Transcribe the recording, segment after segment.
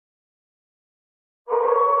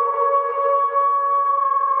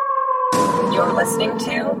You're listening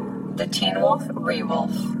to The Teen Wolf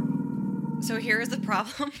Rewolf. So here's the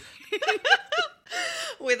problem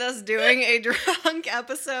with us doing a drunk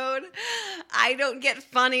episode. I don't get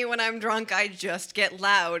funny when I'm drunk, I just get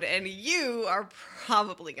loud, and you are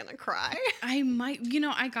probably gonna cry. I might,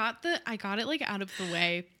 I got it like out of the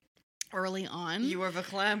way early on. You were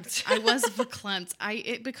verklempt. I was verklempt.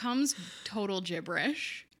 It becomes total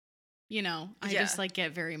gibberish. I just like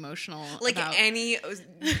get very emotional. Like about any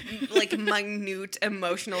like minute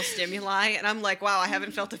emotional stimuli, and I'm like, wow, I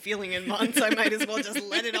haven't felt a feeling in months. I might as well just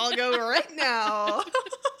let it all go right now.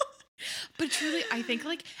 But truly, I think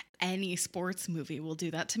like any sports movie will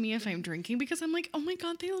do that to me if I'm drinking, because I'm like, oh my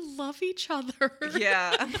God, they love each other.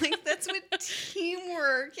 Yeah, I'm like, that's what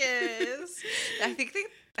teamwork is. I think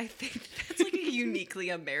that's like a uniquely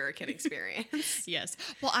American experience. Yes.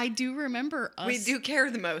 Well, I do remember us. We do care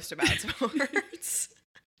the most about sports.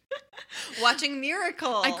 Watching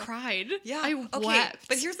Miracle. I cried. Yeah. I wept.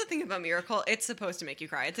 But here's the thing about Miracle. It's supposed to make you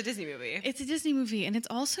cry. It's a Disney movie. It's a Disney movie, and it's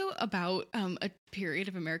also about a period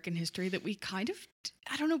of American history that we kind of,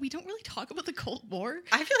 I don't know, we don't really talk about the Cold War.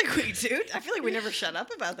 I feel like we do. I feel like we never shut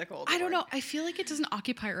up about the Cold War. I don't know. I feel like it doesn't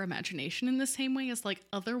occupy our imagination in the same way as like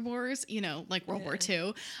other wars, like World War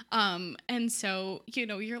II. And so,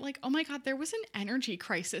 you're like, oh my God, there was an energy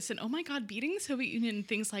crisis. And oh my God, beating the Soviet Union in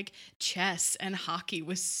things like chess and hockey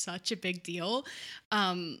was such a big deal.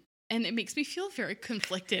 And it makes me feel very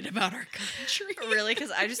conflicted about our country. Really? Because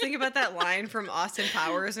I just think about that line from Austin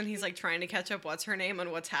Powers when he's like trying to catch up what's her name on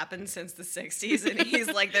what's happened since the 60s. And he's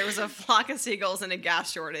like, there was a flock of seagulls and a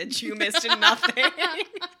gas shortage. You missed nothing.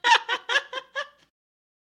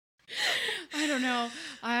 I don't know.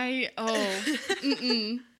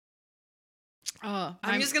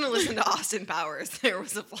 I'm just going to listen to Austin Powers. There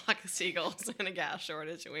was a flock of seagulls and a gas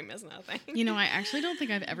shortage and we missed nothing. I actually don't think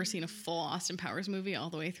I've ever seen a full Austin Powers movie all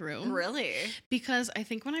the way through. Really? Because I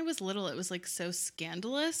think when I was little, it was like so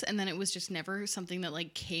scandalous, and then it was just never something that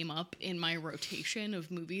like came up in my rotation of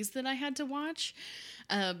movies that I had to watch.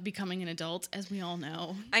 Becoming an adult, as we all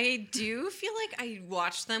know. I do feel like I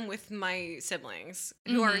watched them with my siblings,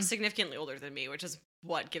 who are significantly older than me, which is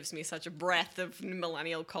what gives me such a breadth of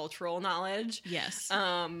millennial cultural knowledge. Yes.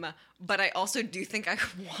 But I also do think I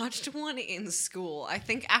watched one in school. I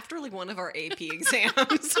think after like one of our AP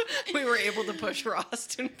exams, we were able to push for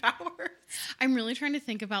Austin Powers. I'm really trying to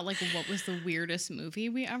think about like what was the weirdest movie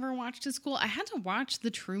we ever watched at school. I had to watch The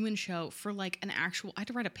Truman Show for like I had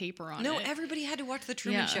to write a paper on it. No, everybody had to watch The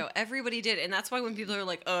Truman Show. Everybody did. And that's why when people are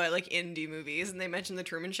like, oh, I like indie movies, and they mention The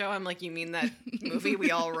Truman Show, I'm like, you mean that movie we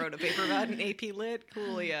all wrote a paper about in AP Lit?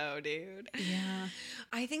 Coolio, dude. Yeah.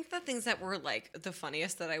 I think the things that were like the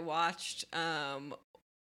funniest that I watched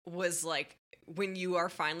was like when you are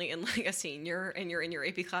finally in like a senior and you're in your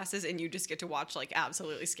AP classes and you just get to watch like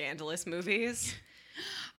absolutely scandalous movies.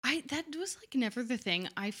 That was like never the thing.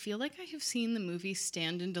 I feel like I have seen the movie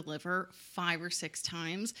Stand and Deliver 5 or 6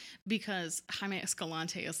 times because Jaime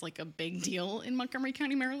Escalante is like a big deal in Montgomery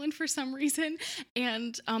County, Maryland for some reason.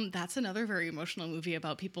 And that's another very emotional movie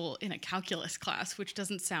about people in a calculus class, which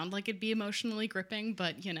doesn't sound like it'd be emotionally gripping,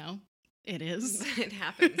 but it is. It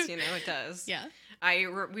happens, it does. Yeah.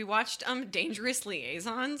 We watched Dangerous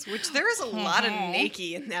Liaisons, which there is a lot of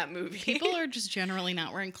naked in that movie. People are just generally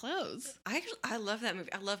not wearing clothes. I love that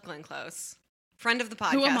movie. I love Glenn Close. Friend of the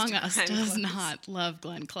podcast. Who among us Glenn does Close. Not love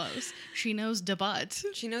Glenn Close? She knows da butt.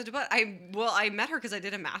 She knows da butt. I met her because I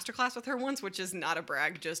did a masterclass with her once, which is not a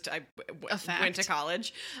brag, just I went to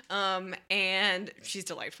college. And she's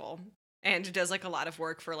delightful. And does like a lot of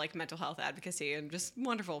work for like mental health advocacy and just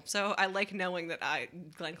wonderful. So I like knowing that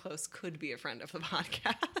Glenn Close could be a friend of the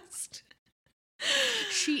podcast.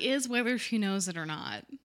 She is, whether she knows it or not.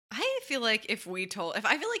 I feel like if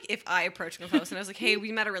I approached Glenn Close and I was like, hey,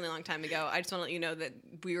 we met a really long time ago. I just want to let you know that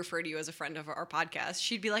we refer to you as a friend of our podcast.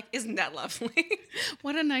 She'd be like, isn't that lovely?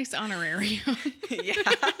 What a nice honorarium. Yeah.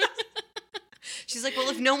 She's like, well,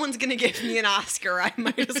 if no one's going to give me an Oscar, I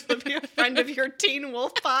might as well be a friend of your Teen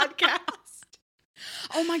Wolf podcast.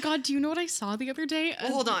 Oh my God, do you know what I saw the other day?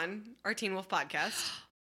 Well, hold on. Our Teen Wolf podcast.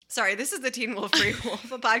 Sorry, this is the Teen Wolf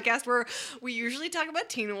Rewolf, a podcast where we usually talk about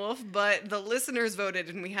Teen Wolf, but the listeners voted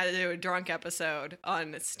and we had to do a drunk episode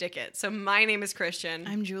on Stick It. So my name is Christian.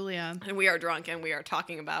 I'm Julia. And we are drunk and we are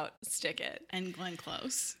talking about Stick It. And Glenn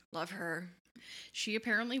Close. Love her. She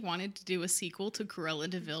apparently wanted to do a sequel to Cruella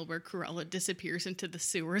de Vil where Cruella disappears into the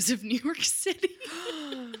sewers of New York City.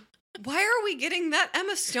 Why are we getting that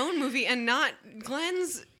Emma Stone movie and not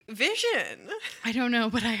Glenn's vision? I don't know,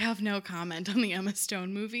 but I have no comment on the Emma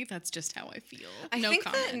Stone movie. That's just how I feel. I think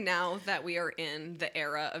that now that we are in the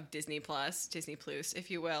era of Disney Plus,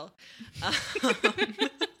 if you will,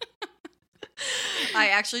 I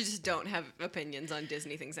actually just don't have opinions on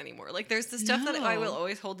Disney things anymore. Like, there's the stuff that I will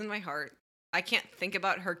always hold in my heart. I can't think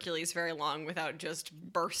about Hercules very long without just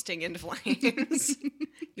bursting into flames.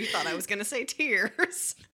 You thought I was going to say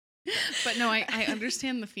tears. But no, I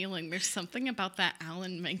understand the feeling. There's something about that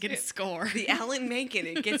Alan Menken score. The Alan Menken,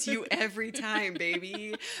 it gets you every time,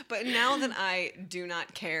 baby. But now that I do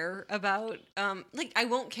not care about, I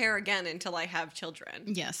won't care again until I have children.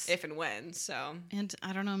 Yes. If and when, so. And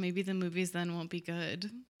I don't know, maybe the movies then won't be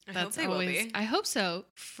good. I hope they will be. I hope so,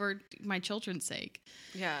 for my children's sake.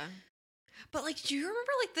 Yeah. But, like, do you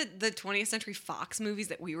remember, like, the 20th Century Fox movies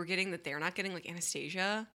that we were getting that they're not getting, like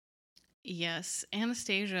Anastasia? Yes,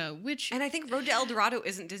 Anastasia, which... And I think Road to El Dorado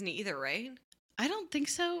isn't Disney either, right? I don't think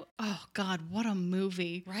so. Oh, God, what a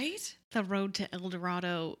movie. Right? The Road to El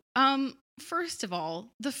Dorado. First of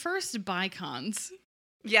all, the first Bicons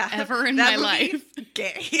ever in my life.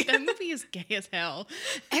 Gay. That movie is gay as hell.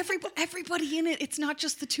 Everybody in it, it's not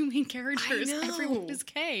just the two main characters. I know. Everyone is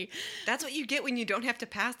gay. That's what you get when you don't have to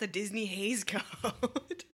pass the Disney Hays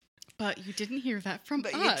Code. But you didn't hear that from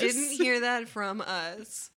us. But you didn't hear that from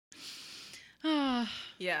us. Ah.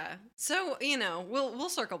 Yeah. So, we'll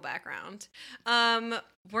circle back around.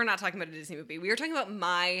 We're not talking about a Disney movie. We are talking about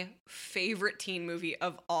my favorite teen movie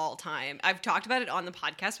of all time. I've talked about it on the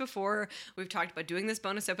podcast before. We've talked about doing this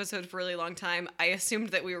bonus episode for a really long time. I assumed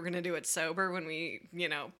that we were going to do it sober when we,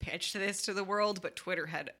 pitched this to the world, but Twitter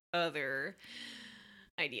had other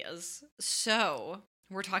ideas. So,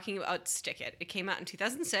 we're talking about Stick It. It came out in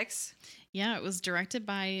 2006. Yeah, it was directed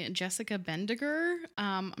by Jessica Bendiger.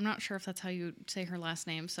 I'm not sure if that's how you say her last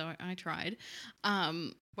name, so I tried.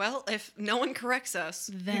 Well, if no one corrects us,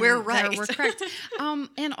 then we're right. We're correct.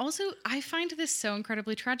 And also, I find this so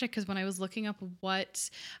incredibly tragic because when I was looking up what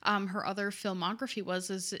her other filmography was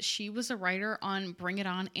that she was a writer on Bring It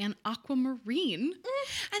On and Aquamarine.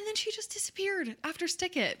 And then she just disappeared after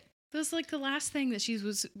Stick It. That was like the last thing that she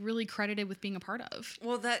was really credited with being a part of.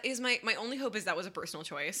 Well, that is my only hope is that was a personal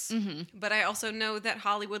choice. Mm-hmm. But I also know that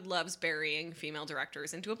Hollywood loves burying female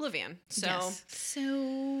directors into oblivion. So, yes. So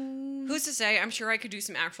who's to say? I'm sure I could do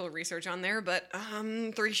some actual research on there, but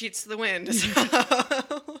 3 sheets to the wind. So.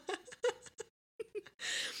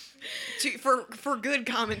 For good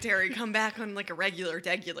commentary, come back on like a regular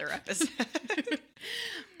episode.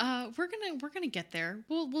 We're gonna get there.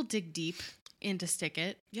 We'll dig deep into Stick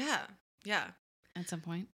It. Yeah. At some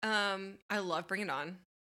point. I love Bring It On.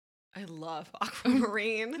 I love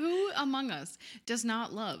Aquamarine. Who among us does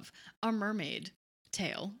not love a mermaid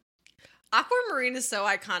tale? Aquamarine is so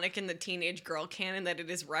iconic in the teenage girl canon that it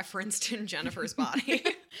is referenced in Jennifer's Body.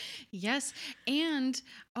 Yes. And,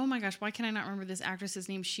 oh my gosh, why can I not remember this actress's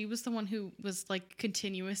name? She was the one who was like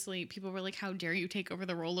continuously, people were like, how dare you take over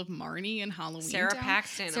the role of Marnie in Halloween? Sarah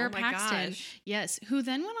Paxton. Sarah Paxton. Gosh. Yes. Who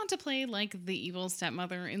then went on to play like the evil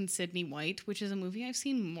stepmother in Sydney White, which is a movie I've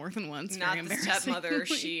seen more than once. Not the stepmother.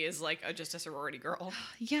 She is like just a sorority girl.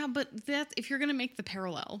 Yeah, but if you're going to make the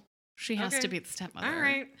parallel, she has to be the stepmother. All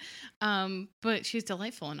right. But she's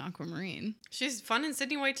delightful in Aquamarine. She's fun in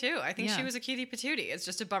Sydney White, too. I think she was a cutie patootie. It's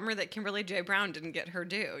just a bummer that Kimberly J. Brown didn't get her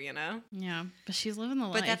due, Yeah, but she's living the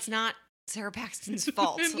life. But that's not Sarah Paxton's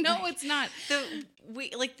fault. No, it's not.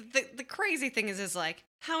 The crazy thing is like,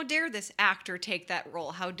 how dare this actor take that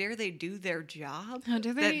role? How dare they do their job? How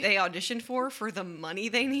dare that they auditioned for the money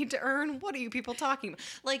they need to earn? What are you people talking about?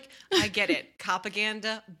 Like, I get it.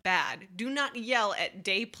 Propaganda, bad. Do not yell at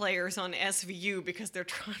day players on SVU because they're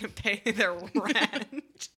trying to pay their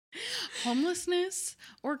rent. Homelessness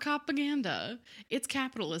or propaganda, it's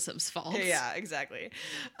capitalism's fault. Yeah, exactly.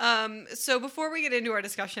 So before we get into our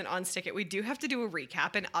discussion on Stick It, we do have to do a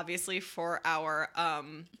recap, and obviously for our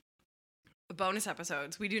bonus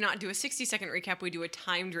episodes, we do not do a 60-second recap, we do a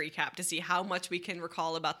timed recap to see how much we can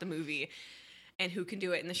recall about the movie and who can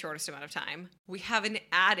do it in the shortest amount of time. We have an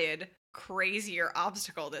added crazier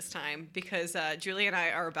obstacle this time because Julie and I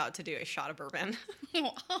are about to do a shot of bourbon.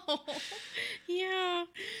 Oh, yeah.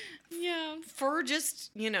 For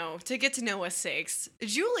just, to get to know us sakes.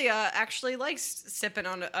 Julia actually likes sipping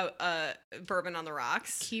on a bourbon on the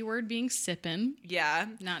rocks. Keyword being sipping. Yeah.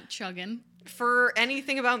 Not chugging. For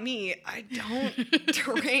anything about me, I don't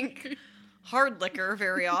drink hard liquor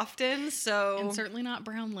very often, so... And certainly not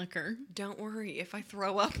brown liquor. Don't worry. If I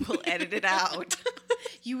throw up, we'll edit it out.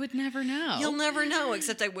 You would never know. You'll never know,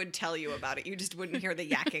 except I would tell you about it. You just wouldn't hear the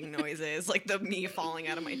yakking noises, like the me falling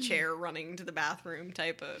out of my chair, running to the bathroom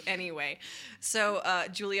type of... Anyway. So,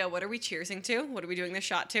 Julia, what are we cheersing to? What are we doing this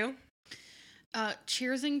shot to?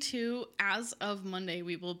 Cheersing to, as of Monday,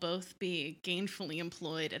 we will both be gainfully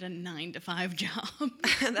employed at a 9-to-5 job.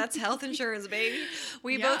 That's health insurance, baby.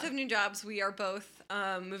 We both have new jobs. We are both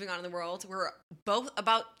moving on in the world. We're both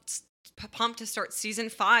about pumped to start season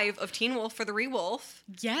 5 of Teen Wolf for the Rewolf.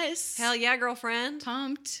 Yes. Hell yeah, girlfriend.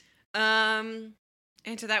 Pumped. And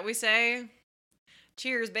to that we say,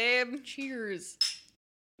 cheers, babe. Cheers.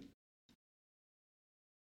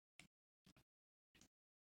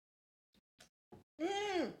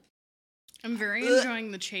 I'm very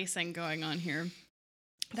enjoying the chasing going on here.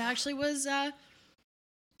 That actually was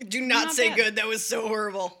do not say bad. good. That was so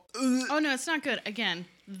horrible. Oh no, it's not good. Again,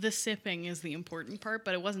 the sipping is the important part,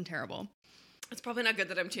 but it wasn't terrible. It's probably not good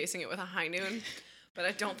that I'm chasing it with a high noon, but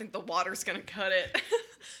I don't think the water's gonna cut it.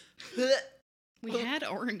 We had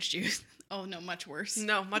orange juice. Oh no, much worse.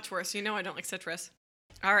 No, much worse. You know I don't like citrus.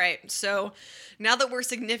 All right, so now that we're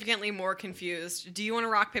significantly more confused, do you want to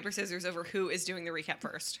rock, paper, scissors over who is doing the recap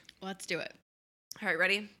first? Let's do it. All right,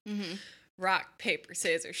 ready? Mm-hmm. Rock, paper,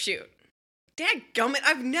 scissors, shoot. Dadgummit,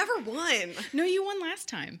 I've never won. No, you won last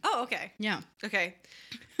time. Oh, okay. Yeah. Okay.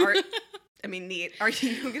 Neat. Are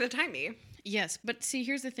you going to time me? Yes, but see,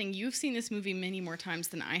 here's the thing. You've seen this movie many more times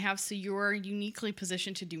than I have, so you're uniquely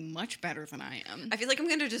positioned to do much better than I am. I feel like I'm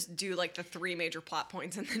going to just do like the 3 major plot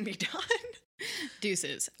points and then be done.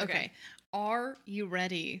 Deuces. Okay. Are you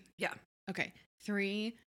ready? Yeah. Okay.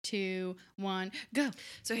 3, 2, 1, go.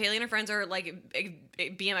 So Haley and her friends are like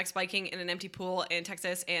BMX biking in an empty pool in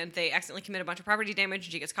Texas, and they accidentally commit a bunch of property damage,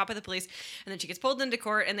 and she gets caught by the police, and then she gets pulled into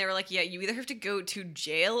court, and they were like, yeah, you either have to go to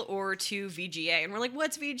jail or to VGA. And we're like,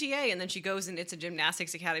 what's VGA? And then she goes, and it's a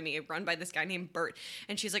gymnastics academy run by this guy named Bert,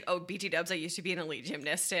 and she's like, oh, BT dubs, I used to be an elite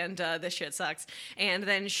gymnast, and this shit sucks. And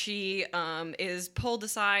then she is pulled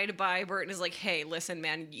aside by Bert and is like, hey, listen,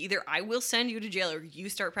 man, either I will send you to jail or you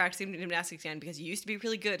start practicing gymnastics again because you used to be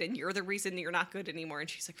really good and you're the reason you're not good anymore. And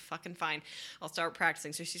she's like, fucking fine, I'll start practicing.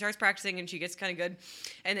 So she starts practicing and she gets kind of good,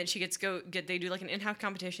 and then she they do like an in-house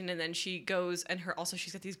competition, and then she goes, and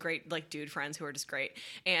she's got these great like dude friends who are just great,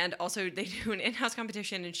 and also they do an in-house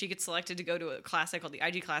competition, and she gets selected to go to a classic called the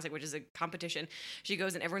IG Classic, which is a competition. She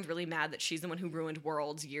goes, and everyone's really mad that she's the one who ruined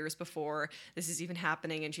worlds years before this is even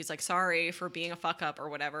happening, and she's like, sorry for being a fuck up or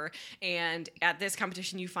whatever. And at this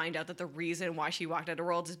competition you find out that the reason why she walked out of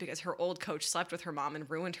worlds is because her old coach slept with her mom and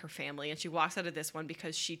ruined her family, and she walks out of this one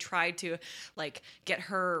because she tried to like get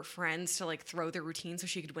her friends to like throw their routine so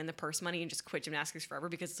she could win the purse money and just quit gymnastics forever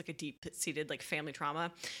because it's like a deep-seated like family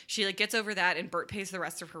trauma. She like gets over that, and Bert pays the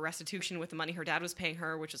rest of her restitution with the money her dad was paying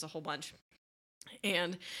her, which is a whole bunch.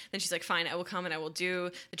 And then she's like, fine, I will come and I will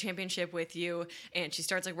do the championship with you. And she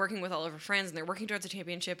starts like working with all of her friends, and they're working towards the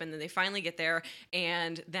championship. And then they finally get there.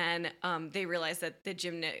 And then they realize that the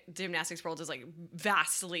gymnastics world is like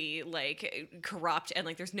vastly like corrupt, and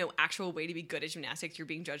like there's no actual way to be good at gymnastics. You're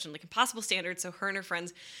being judged on like impossible standards. So her and her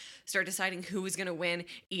friends start deciding who is going to win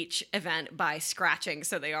each event by scratching.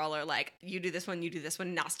 So they all are like, you do this one, you do this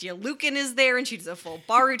one. Nastia Lukin is there, and she does a full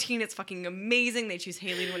bar routine. It's fucking amazing. They choose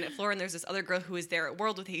Haley to win at floor, and there's this other girl who is there at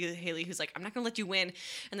World with Haley who's like, I'm not going to let you win.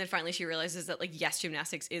 And then finally she realizes that like, yes,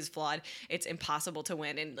 gymnastics is flawed. It's impossible to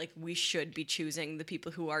win, and like we should be choosing the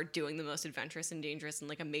people who are doing the most adventurous and dangerous and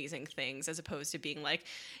like amazing things, as opposed to being like,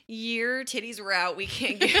 your titties were out, we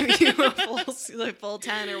can't give you a full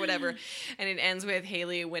 10 or whatever. And it ends with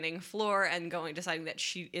Haley winning floor and deciding that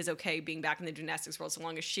she is okay being back in the gymnastics world so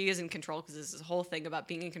long as she is in control, because this is a whole thing about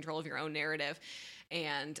being in control of your own narrative.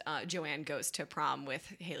 And Joanne goes to prom with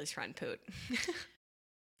Haley's friend Poot.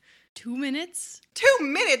 2 minutes? 2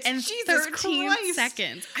 minutes and Jesus 13 Christ.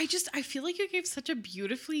 seconds. I feel like you gave such a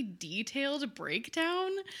beautifully detailed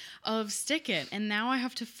breakdown of Stick It, and now I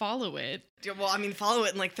have to follow it. Well, I mean, follow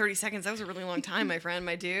it in like 30 seconds. That was a really long time, my friend,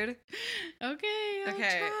 my dude. Okay, I'll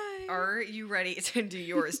try. Are you ready to do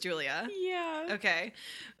yours, Julia? Yeah. Okay.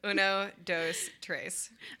 Uno, dos, tres.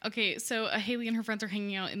 Okay, so Haley and her friends are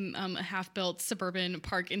hanging out in a half-built suburban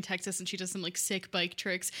park in Texas, and she does some like sick bike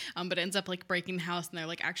tricks, but ends up like breaking the house. And they're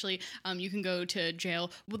like, actually, you can go to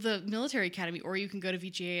jail with the military academy, or you can go to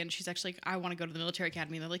VGA. And she's actually like, I want to go to the military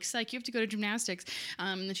academy. And they're like, psych, you have to go to gymnastics.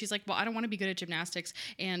 And then she's like, well, I don't want to be good at gymnastics.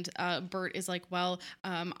 And Bert is like, well,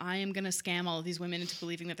 I am gonna scam all of these women into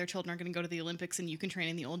believing that their children are gonna go to the Olympics, and you can train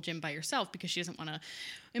in the old gym by yourself, because she doesn't want to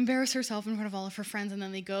embarrass herself in front of all of her friends, and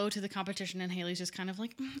then they go to the competition, and Haley's just kind of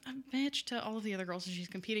like a bitch to all of the other girls that she's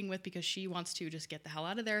competing with because she wants to just get the hell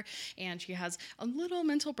out of there, and she has a little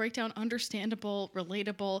mental breakdown, understandable,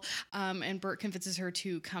 relatable, and Bert convinces her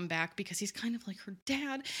to come back because he's kind of like her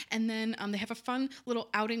dad, and then they have a fun little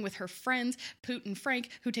outing with her friends, Poot and Frank,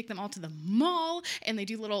 who take them all to the mall, and they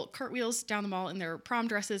do little cartwheels down the mall in their prom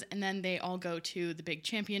dresses, and then they all go to the big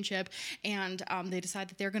championship, and they decide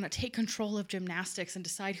that they're going to take control of gymnastics and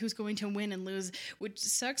decide who's going to win and lose, which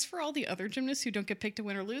sucks for all the other gymnasts who don't get picked to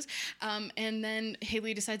win or lose. And then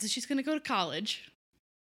Haley decides that she's going to go to college.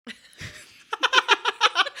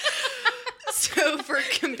 So for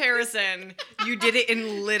comparison, you did it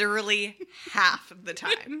in literally half the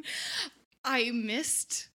time. I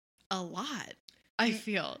missed a lot, I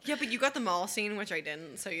feel. Yeah, but you got the mall scene, which I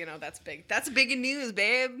didn't. So, that's big. That's big in news,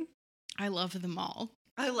 babe. I love the mall.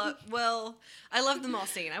 I love the mall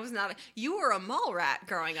scene. You were a mall rat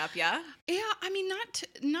growing up, yeah? Yeah, I mean,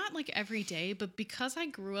 not like every day, but because I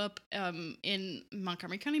grew up in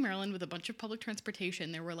Montgomery County, Maryland with a bunch of public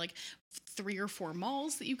transportation, there were like 3 or 4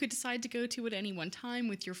 malls that you could decide to go to at any one time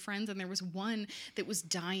with your friends, and there was one that was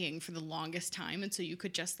dying for the longest time, and so you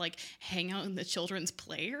could just like hang out in the children's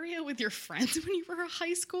play area with your friends when you were a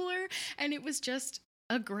high schooler, and it was just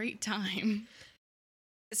a great time.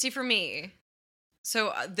 See, for me,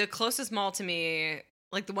 so the closest mall to me,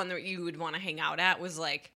 like the one that you would want to hang out at, was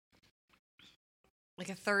like a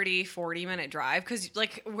 30-40 minute drive, because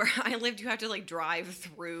like where I lived, you have to like drive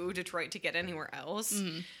through Detroit to get anywhere else.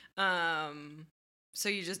 So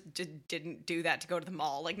you just didn't do that to go to the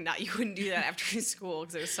mall. Like, you wouldn't do that after school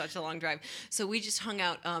because it was such a long drive. So we just hung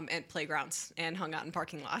out at playgrounds and hung out in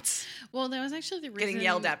parking lots. Well, that was actually the reason. Getting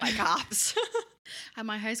yelled at by cops. At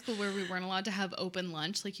my high school, where we weren't allowed to have open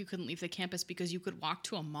lunch, like you couldn't leave the campus because you could walk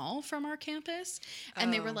to a mall from our campus.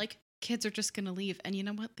 And they were like, kids are just going to leave. And you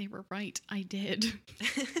know what? They were right. I did.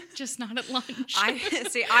 Just not at lunch. I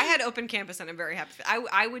had open campus, and I'm very happy.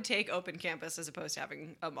 I would take open campus as opposed to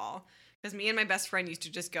having a mall. Because me and my best friend used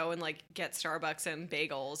to just go and like get Starbucks and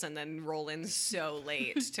bagels and then roll in so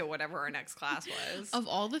late to whatever our next class was. Of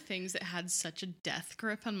all the things that had such a death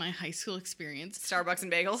grip on my high school experience, Starbucks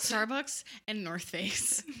and bagels? Starbucks and North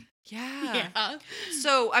Face. Yeah.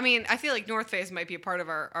 So, I mean, I feel like North Face might be a part of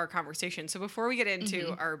our conversation. So before we get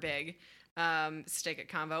into our big Stick It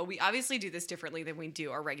convo, we obviously do this differently than we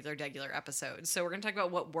do our regular episodes. So we're going to talk about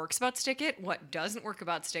what works about Stick It, what doesn't work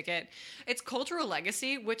about Stick It, its cultural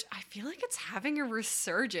legacy, which I feel like it's having a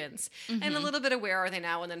resurgence, and a little bit of where are they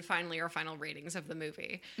now, and then finally our final ratings of the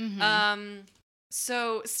movie.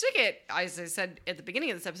 So Stick It, as I said at the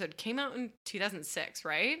beginning of this episode, came out in 2006,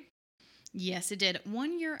 right? Yes, it did.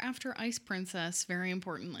 1 year after Ice Princess, very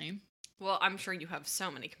importantly. Well, I'm sure you have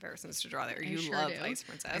so many comparisons to draw there. You love Ice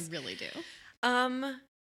Princess. I really do.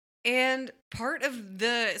 And part of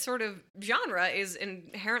the sort of genre is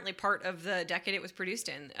inherently part of the decade it was produced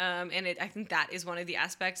in. And I think that is one of the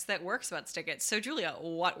aspects that works about Stick It. So, Julia,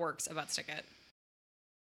 what works about Stick It?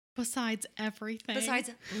 Besides everything.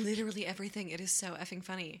 Besides literally everything. It is so effing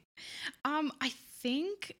funny. I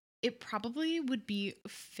think it probably would be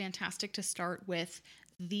fantastic to start with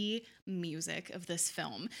the music of this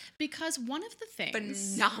film, because one of the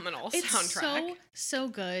things, phenomenal soundtrack, it's so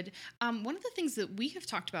good. One of the things that we have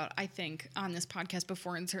talked about, I think, on this podcast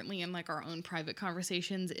before, and certainly in like our own private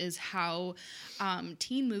conversations, is how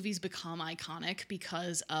teen movies become iconic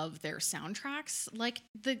because of their soundtracks, like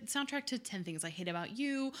the soundtrack to 10 Things I Hate About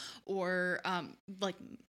You, or like,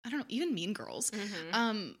 I don't know, even Mean Girls.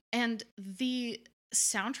 And the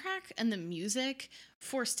soundtrack and the music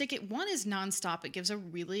for Stick It, one, is nonstop. It gives a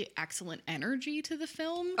really excellent energy to the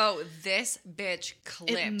film. Oh, this bitch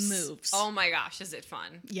clips. It moves. Oh my gosh, is it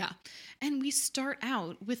fun? Yeah. And we start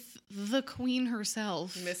out with the queen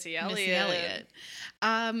herself, Missy Elliott.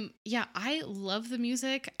 Yeah, I love the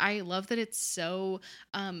music. I love that it's so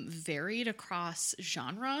varied across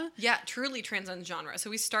genre. Yeah, truly transcends genre. So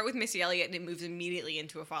we start with Missy Elliott, and it moves immediately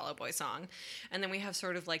into a Fall Out Boy song. And then we have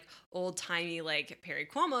sort of like old-timey like Perry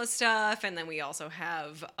Como stuff, and then we also have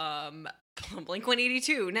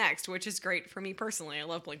Blink-182 next, which is great for me personally. I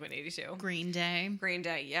love Blink-182. Green Day,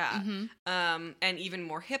 yeah. And even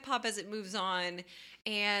more hip-hop as it moves on.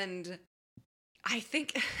 And I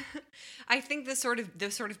think the sort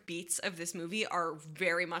of beats of this movie are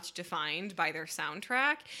very much defined by their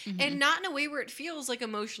soundtrack, and not in a way where it feels like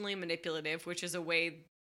emotionally manipulative, which is a way,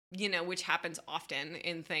 which happens often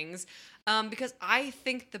in things. Because I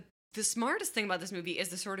think the smartest thing about this movie is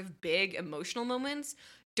the sort of big emotional moments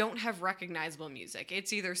don't have recognizable music.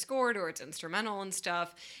 It's either scored or it's instrumental and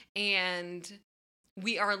stuff. And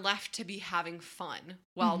we are left to be having fun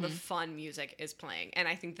while the fun music is playing. And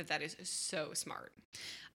I think that is so smart.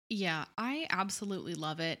 Yeah, I absolutely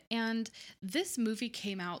love it. And this movie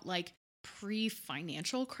came out like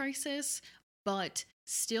pre-financial crisis, but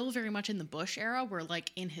still very much in the Bush era. We're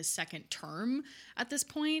like in his second term at this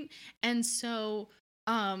point. And so,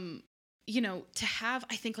 to have,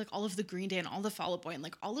 I think, like all of the Green Day and all the Fall Out Boy and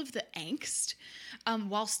like all of the angst,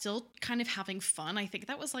 while still kind of having fun, I think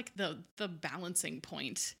that was like the balancing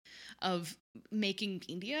point of making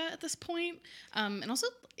India at this point, and also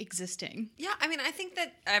existing. Yeah, I mean, I think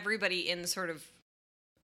that everybody in sort of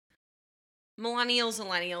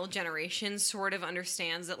millennial generation sort of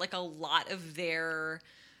understands that like a lot of their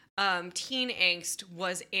teen angst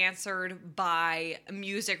was answered by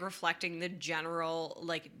music reflecting the general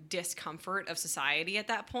like discomfort of society at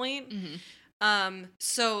that point.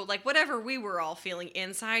 So like whatever we were all feeling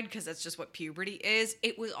inside, because that's just what puberty is,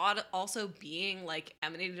 it was also being like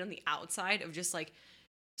emanated on the outside of just like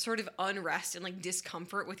sort of unrest and like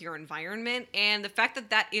discomfort with your environment. And the fact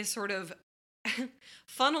that is sort of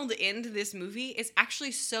funneled into this movie is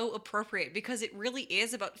actually so appropriate, because it really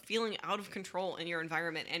is about feeling out of control in your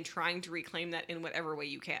environment and trying to reclaim that in whatever way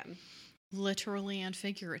you can. Literally and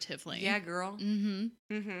figuratively. Yeah, girl.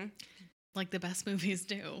 Like the best movies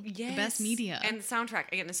do. Yes. The best media. And the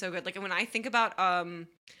soundtrack, again, is so good. Like when I think about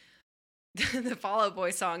the Fall Out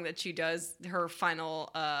Boy song that she does her final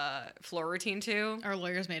floor routine to. Our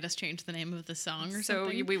lawyers made us change the name of the song or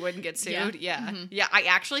something. So we wouldn't get sued. Yeah. Yeah. I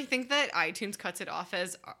actually think that iTunes cuts it off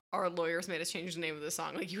as our lawyers made us change the name of the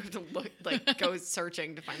song. Like you have to look, like go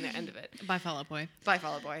searching to find the end of it. By Fall Out Boy. By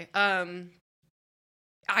Fall Out Boy.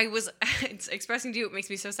 I was expressing to you, it makes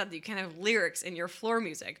me so sad that you can't have lyrics in your floor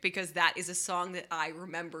music, because that is a song that I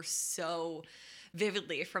remember so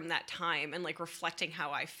vividly from that time, and like reflecting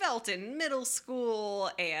how I felt in middle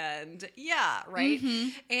school, and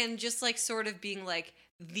and just like sort of being like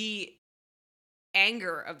the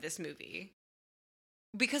anger of this movie,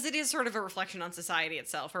 because it is sort of a reflection on society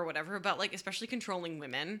itself or whatever, about like especially controlling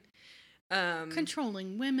women,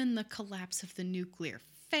 the collapse of the nuclear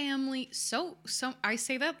family. So I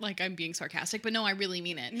say that like I'm being sarcastic, but no, I really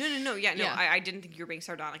mean it. No. Yeah, no, I didn't think you were being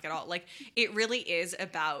sardonic at all. Like it really is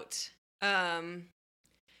about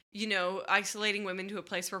isolating women to a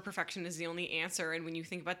place where perfection is the only answer. And when you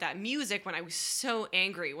think about that music, when I was so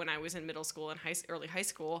angry when I was in middle school and early high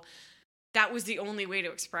school, that was the only way to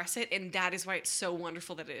express it. And that is why it's so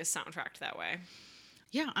wonderful that it is soundtracked that way.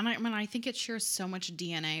 Yeah, and I think it shares so much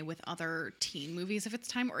DNA with other teen movies of its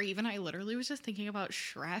time, or even I literally was just thinking about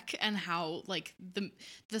Shrek and how like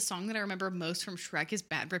the song that I remember most from Shrek is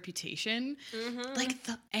Bad Reputation. Like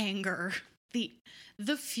the anger,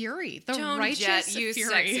 the fury, the Joan righteous Jett, you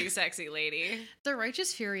fury. sexy lady. The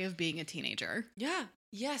righteous fury of being a teenager. Yeah.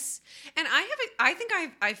 Yes. And I think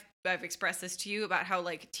I've expressed this to you about how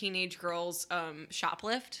like teenage girls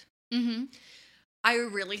shoplift. I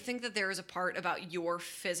really think that there is a part about your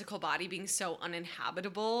physical body being so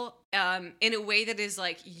uninhabitable, in a way that is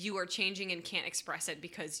like you are changing and can't express it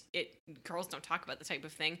because girls don't talk about the type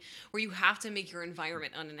of thing where you have to make your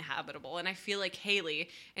environment uninhabitable. And I feel like Haley,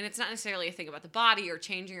 and it's not necessarily a thing about the body or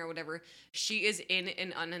changing or whatever, she is in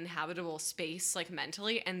an uninhabitable space like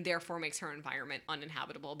mentally, and therefore makes her environment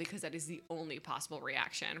uninhabitable, because that is the only possible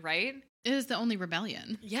reaction, right? It is the only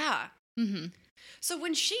rebellion. Yeah. So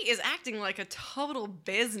when she is acting like a total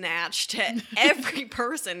biznatch to every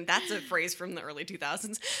person, that's a phrase from the early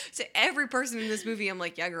 2000s, to every person in this movie, I'm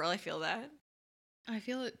like, yeah, girl, I feel that. I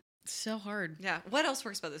feel it so hard. Yeah. What else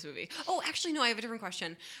works about this movie? Oh, actually, no, I have a different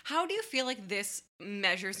question. How do you feel like this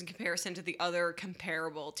measures in comparison to the other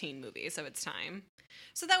comparable teen movies of its time?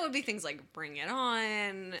 So that would be things like Bring It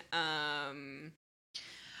On.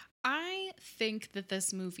 I think that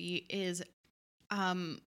this movie is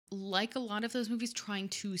like a lot of those movies, trying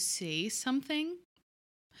to say something,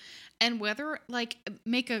 and whether like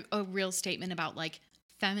make a real statement about like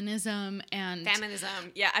feminism.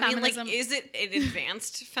 Yeah, I mean, like, is it an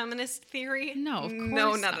advanced feminist theory? No, of course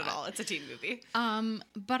no, not at all. It's a teen movie.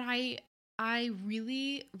 But I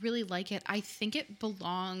really, really like it. I think it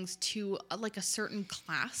belongs to like a certain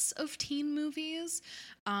class of teen movies,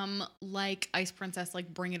 like Ice Princess,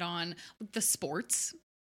 like Bring It On, the sports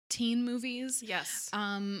teen movies. Yes.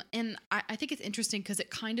 And I think it's interesting because it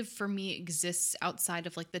kind of, for me, exists outside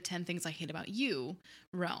of like the 10 Things I Hate About You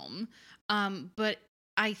realm. But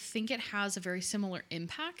I think it has a very similar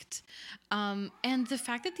impact. And the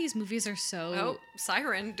fact that these movies are so... Oh,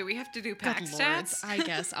 siren. Do we have to do pack stats? I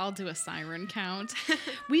guess I'll do a siren count.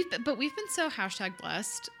 We've been so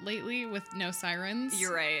 #blessed lately with no sirens.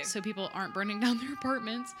 You're right. So people aren't burning down their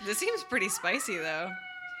apartments. This seems pretty spicy, though.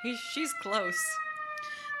 She's close.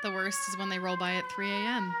 The worst is when they roll by at 3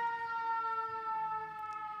 a.m.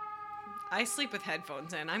 I sleep with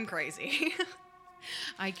headphones in. I'm crazy.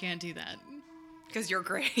 I can't do that. Because you're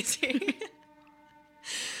crazy.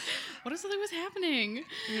 What is it that was happening?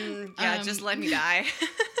 Just let me die.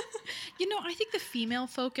 I think the female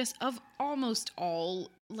focus of almost all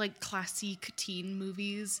like classic teen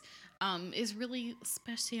movies is really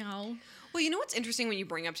special. Well, you know what's interesting when you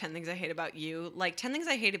bring up 10 Things I Hate About You? Like 10 Things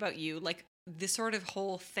I Hate About You, like this sort of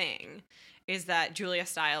whole thing is that Julia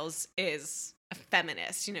Stiles is a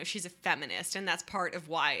feminist. She's a feminist, and that's part of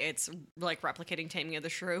why it's like replicating Taming of the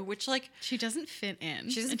Shrew, which like she doesn't fit in.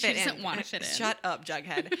 She doesn't want to fit in. Shut up,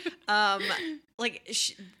 Jughead.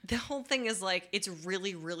 The whole thing is like it's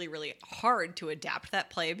really, really, really hard to adapt that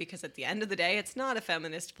play because at the end of the day, it's not a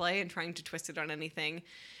feminist play, and trying to twist it on anything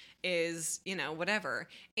is, whatever.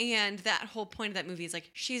 And that whole point of that movie is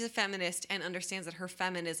like she's a feminist and understands that her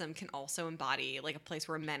feminism can also embody like a place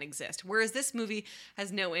where men exist. Whereas this movie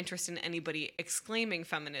has no interest in anybody exclaiming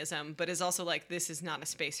feminism, but is also like, this is not a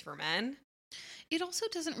space for men. It also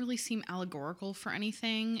doesn't really seem allegorical for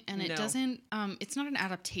anything, and it doesn't, it's not an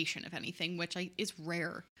adaptation of anything, which is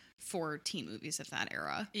rare for teen movies of that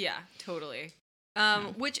era. Yeah, totally.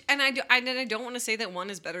 Which, and I don't want to say that one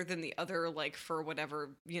is better than the other, like for whatever,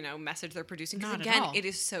 message they're producing. Because again, it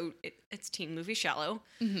is it's teen movie shallow.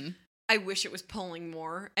 Mm-hmm. I wish it was pulling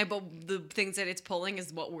more, but the things that it's pulling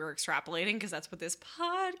is what we're extrapolating because that's what this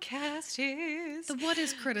podcast is. What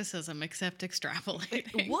is criticism except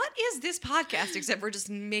extrapolating? What is this podcast except we're just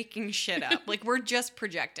making shit up? Like we're just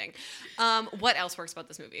projecting. What else works about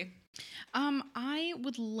this movie? I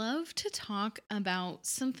would love to talk about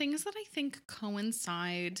some things that I think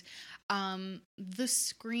coincide. The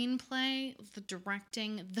screenplay, the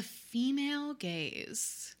directing, the female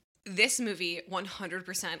gaze. This movie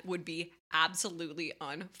 100% would be absolutely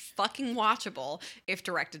unfucking watchable if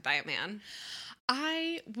directed by a man.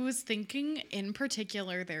 I was thinking in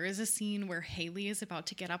particular, there is a scene where Haley is about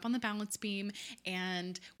to get up on the balance beam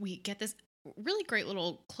and we get this really great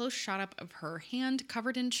little close shot up of her hand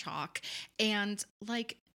covered in chalk and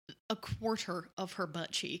like a quarter of her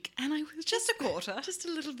butt cheek. And I was just a quarter, just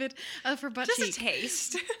a little bit of her butt cheek. Just a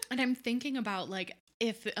taste. And I'm thinking about like,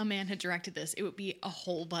 if a man had directed this, it would be a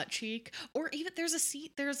whole butt cheek. Or even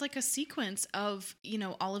there's like a sequence of,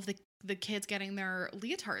 all of the kids getting their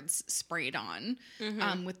leotards sprayed on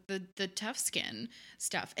with the tough skin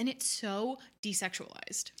stuff. And it's so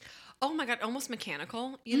desexualized. Oh my God, almost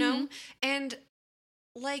mechanical, you know? And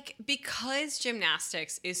like, because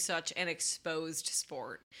gymnastics is such an exposed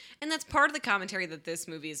sport, and that's part of the commentary that this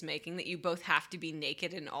movie is making, that you both have to be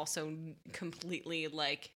naked and also completely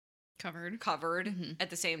like covered at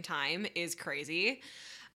the same time is crazy.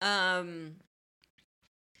 When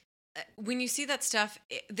you see that stuff,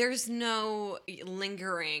 there's no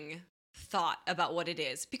lingering thought about what it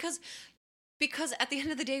is because at the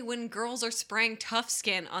end of the day, when girls are spraying tough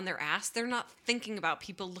skin on their ass, they're not thinking about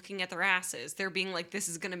people looking at their asses. They're being like, this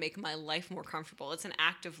is going to make my life more comfortable. It's an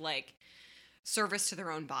act of like service to their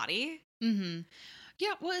own body. Mm-hmm.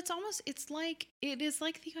 Yeah, well, it is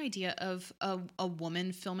like the idea of a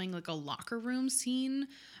woman filming like a locker room scene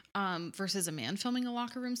versus a man filming a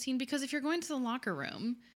locker room scene. Because if you're going to the locker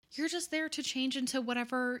room, you're just there to change into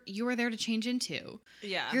whatever you are there to change into.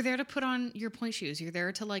 Yeah. You're there to put on your point shoes. You're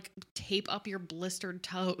there to like tape up your blistered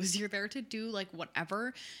toes. You're there to do like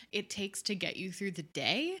whatever it takes to get you through the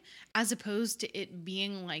day, as opposed to it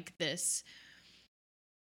being like this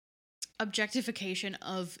objectification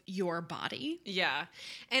of your body. Yeah.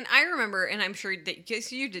 And I remember, and I'm sure that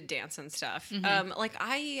because you did dance and stuff, like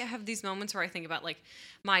I have these moments where I think about like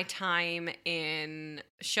my time in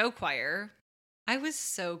show choir. I was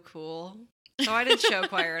so cool. So I did show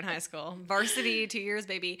choir in high school, varsity, 2 years,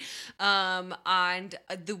 baby. And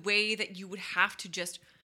the way that you would have to just,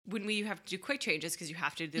 when you have to do quick changes, because you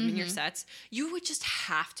have to do them in your sets, you would just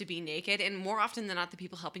have to be naked. And more often than not, the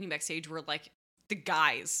people helping you backstage were like the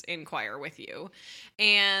guys in choir with you.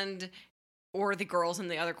 Or the girls in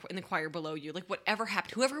the choir below you, like whatever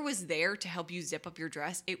happened, whoever was there to help you zip up your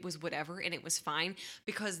dress, it was whatever, and it was fine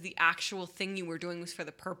because the actual thing you were doing was for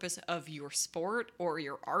the purpose of your sport or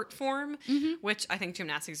your art form, which I think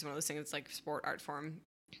gymnastics is one of those things. It's like sport, art form,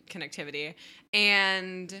 connectivity,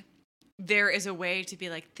 and there is a way to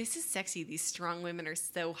be like, this is sexy. These strong women are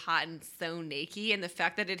so hot and so naked. And the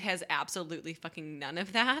fact that it has absolutely fucking none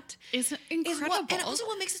of that is incredible. And also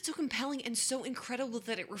what makes it so compelling and so incredible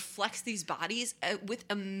that it reflects these bodies with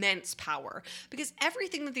immense power. Because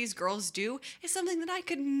everything that these girls do is something that I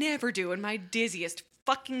could never do in my dizziest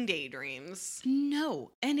fucking daydreams.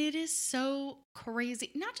 No. And it is so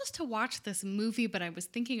crazy. Not just to watch this movie, but I was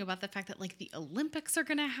thinking about the fact that like the Olympics are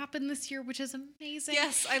going to happen this year, which is amazing.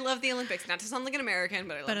 Yes, I love the Olympics. Not to sound like an American,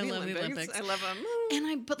 but I love the Olympics. I love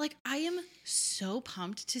them. But I am so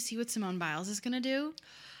pumped to see what Simone Biles is going to do.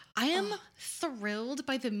 I am thrilled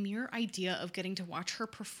by the mere idea of getting to watch her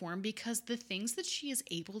perform, because the things that she is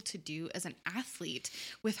able to do as an athlete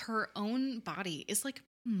with her own body is like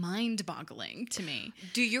mind-boggling to me.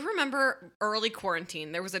 Do you remember early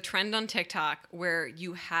quarantine? There was a trend on TikTok where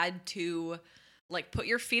you had to like put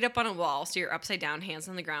your feet up on a wall, so you're upside down, hands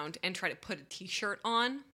on the ground, and try to put a t-shirt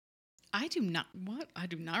on. I do not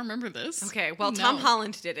remember this. Okay, well, Tom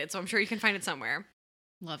Holland did it, so I'm sure you can find it somewhere.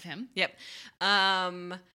 Love him. Yep.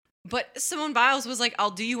 But Simone Biles was like,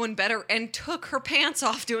 I'll do you one better, and took her pants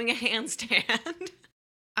off doing a handstand.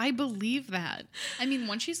 I believe that. I mean,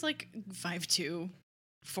 once she's like 5'2",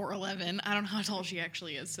 4'11", I don't know how tall she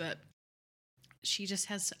actually is, so that she just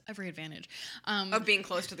has every advantage. Of being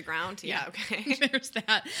close to the ground? Yeah, okay. There's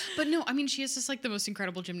that. But no, I mean, she is just like the most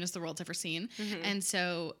incredible gymnast the world's ever seen. Mm-hmm. And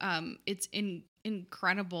so it's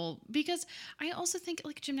incredible, because I also think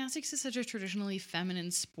like gymnastics is such a traditionally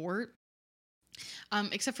feminine sport.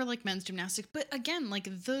 Except for like men's gymnastics. But again, like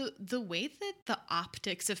the way that the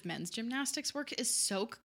optics of men's gymnastics work is so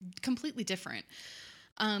completely different.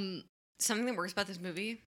 Something that works about this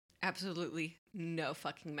movie, absolutely no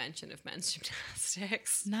fucking mention of men's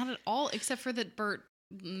gymnastics. Not at all, except for that Bert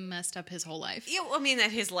messed up his whole life. Yeah, well, I mean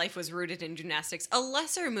that his life was rooted in gymnastics. A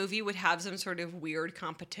lesser movie would have some sort of weird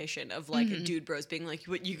competition of like dude bros being like,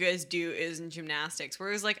 what you guys do is in gymnastics.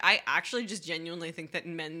 Whereas like I actually just genuinely think that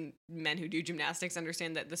men who do gymnastics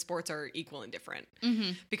understand that the sports are equal and different.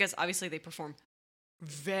 Mm-hmm. Because obviously they perform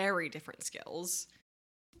very different skills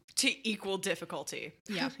to equal difficulty.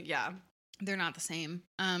 Yeah. Yeah. They're not the same.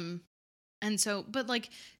 And so, but like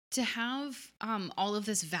to have all of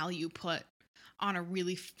this value put on a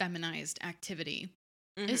really feminized activity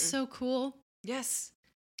is so cool. Yes.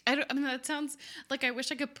 I mean, that sounds like I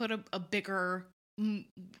wish I could put a bigger,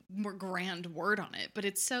 more grand word on it, but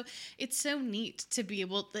it's so neat to be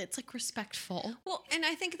able, it's like respectful. Well, and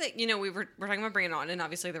I think that, you know, we're talking about Bring It On, and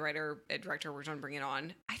obviously the writer and director worked on Bring It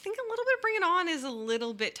On. I think a little bit of Bring It On is a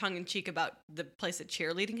little bit tongue-in-cheek about the place that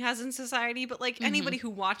cheerleading has in society, but like anybody who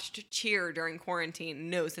watched cheer during quarantine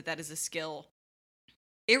knows that is a skill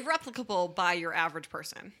irreplicable by your average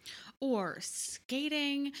person. Or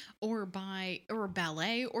skating, or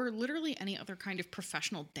ballet, or literally any other kind of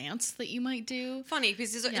professional dance that you might do. Funny,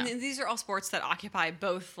 because these are all sports that occupy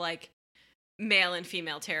both like male and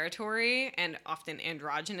female territory, and often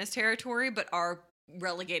androgynous territory, but are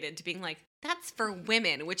relegated to being like, that's for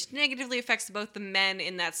women, which negatively affects both the men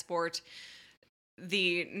in that sport,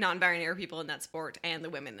 the non-binary people in that sport, and the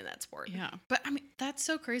women in that sport. Yeah. But I mean, that's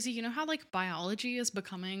so crazy. You know how like biology is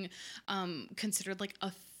becoming considered like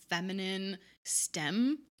a feminine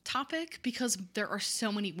STEM topic, because there are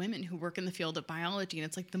so many women who work in the field of biology, and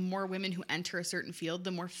it's like the more women who enter a certain field,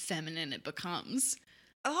 the more feminine it becomes.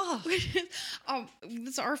 Oh,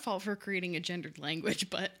 it's our fault for creating a gendered language,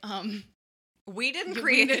 but we didn't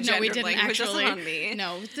create a gendered language. That's not on me.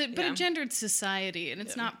 No, but a gendered society, and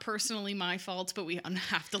it's not personally my fault, but we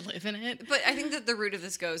have to live in it. But I think that the root of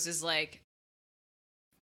this goes is like,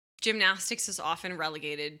 gymnastics is often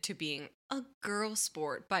relegated to being a girl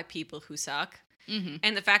sport by people who suck. Mm-hmm.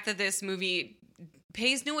 And the fact that this movie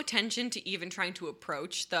pays no attention to even trying to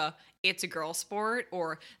approach it's a girl sport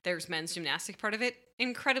or there's men's gymnastics part of it,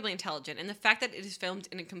 incredibly intelligent. And the fact that it is filmed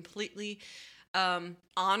in a completely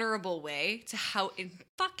honorable way to how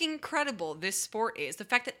fucking incredible this sport is. The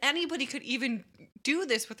fact that anybody could even do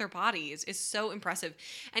this with their bodies is so impressive.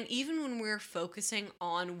 And even when we're focusing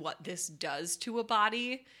on what this does to a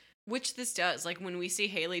body, which this does, like when we see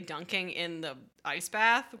Haley dunking in the ice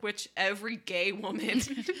bath, which every gay woman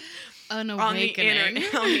on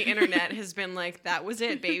the internet has been like, that was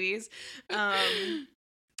it, babies.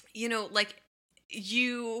 You know, like,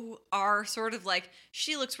 you are sort of like,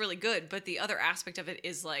 she looks really good, but the other aspect of it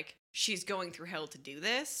is like, she's going through hell to do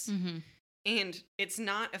this. Mm-hmm. And it's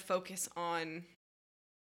not a focus on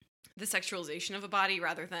the sexualization of a body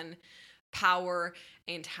rather than power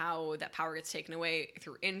and how that power gets taken away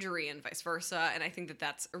through injury and vice versa. And I think that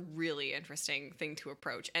that's a really interesting thing to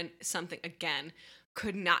approach, and something, again,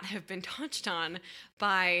 could not have been touched on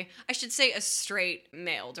by, I should say, a straight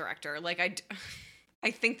male director. Like,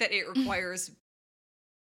 I think that it requires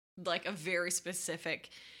like a very specific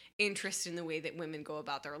interest in the way that women go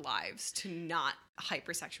about their lives to not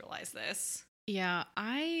hypersexualize this. Yeah,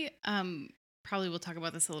 I probably we'll talk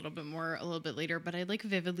about this a little bit later, but I like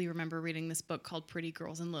vividly remember reading this book called Pretty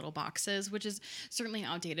Girls in Little Boxes, which is certainly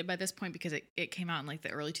outdated by this point because it came out in like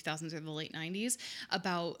the early 2000s or the late 90s,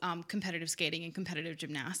 about competitive skating and competitive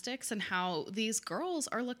gymnastics and how these girls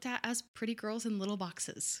are looked at as pretty girls in little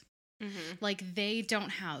boxes. Mm-hmm. Like they don't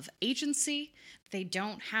have agency, they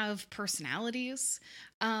don't have personalities,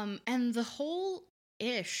 and the whole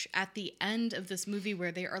ish at the end of this movie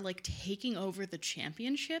where they are like taking over the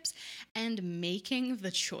championships and making the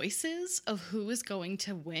choices of who is going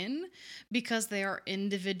to win because they are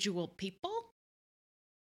individual people.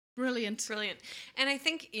 Brilliant. And I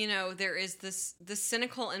think, there is this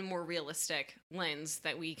cynical and more realistic lens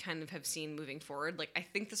that we kind of have seen moving forward. Like, I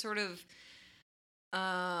think the sort of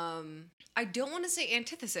I don't want to say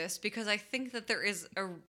antithesis because I think that there is a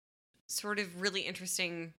sort of really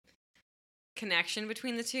interesting connection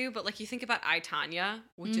between the two, but like you think about I, Tonya,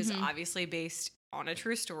 which is obviously based on a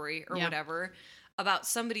true story or whatever, about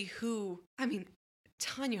somebody who, I mean,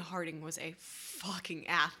 Tonya Harding was a fucking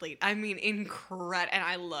athlete. I mean, incredible. And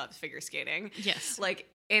I love figure skating. Yes. Like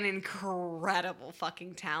an incredible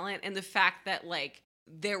fucking talent. And the fact that like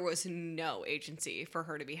there was no agency for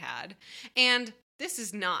her to be had. And this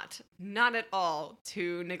is not at all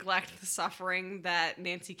to neglect the suffering that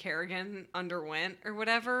Nancy Kerrigan underwent or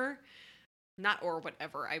whatever.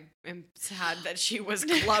 I am sad that she was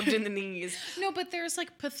clubbed in the knees. No, but there's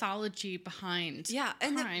like pathology behind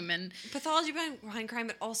crime and pathology behind crime,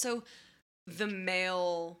 but also the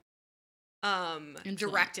male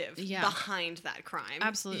directive behind that crime.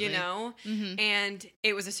 Absolutely. Mm-hmm. And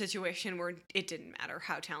it was a situation where it didn't matter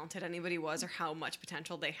how talented anybody was or how much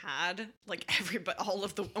potential they had. Like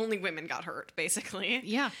only women got hurt, basically.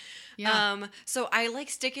 Yeah. So I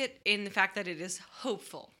like stick it in the fact that it is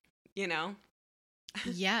hopeful.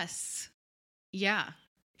 Yes. Yeah.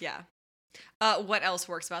 Yeah. What else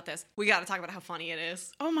works about this? We got to talk about how funny it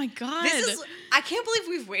is. Oh my God. I can't believe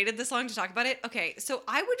we've waited this long to talk about it. Okay, so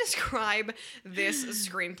I would describe this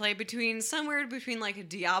screenplay somewhere between like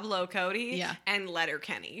Diablo Cody and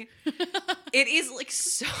Letterkenny. It is like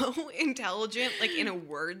so intelligent, like in a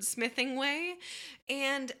wordsmithing way.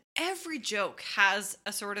 And every joke has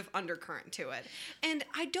a sort of undercurrent to it. And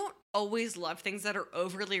I don't always love things that are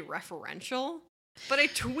overly referential. But I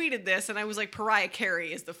tweeted this and I was like, Pariah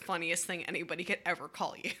Carey is the funniest thing anybody could ever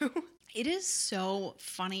call you. It is so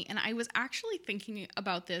funny. And I was actually thinking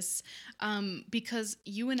about this because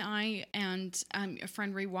you and I and a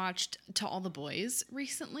friend rewatched To All the Boys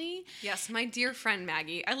recently. Yes, my dear friend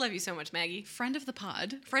Maggie. I love you so much, Maggie. Friend of the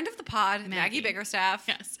pod, Maggie Biggerstaff.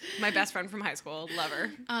 Yes. My best friend from high school. Love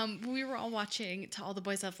her. We were all watching To All the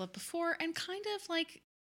Boys I've Loved Before and kind of like,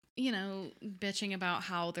 bitching about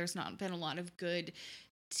how there's not been a lot of good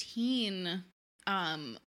teen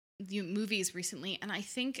movies recently. And I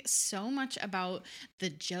think so much about the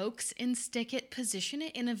jokes in Stick It position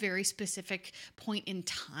it in a very specific point in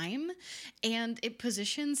time. And it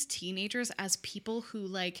positions teenagers as people who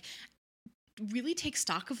like really take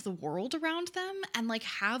stock of the world around them and like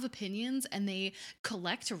have opinions and they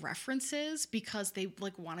collect references because they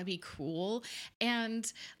like want to be cool.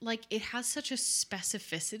 And like it has such a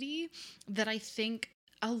specificity that I think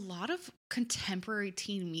a lot of contemporary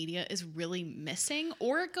teen media is really missing,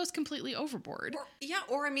 or it goes completely overboard.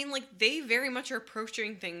 Or I mean, like they very much are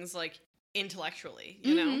approaching things like intellectually,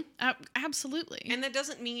 you know? Absolutely. And that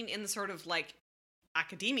doesn't mean in the sort of like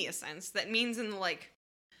academia sense. That means in the like,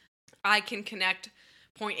 I can connect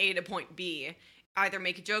point A to point B, either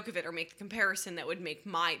make a joke of it or make the comparison that would make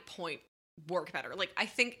my point work better. Like, I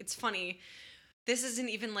think it's funny. This isn't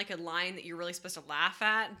even like a line that you're really supposed to laugh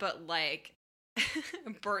at, but like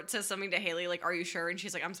Bert says something to Haley like, "Are you sure?" And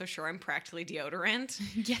she's like, "I'm so sure, I'm practically deodorant."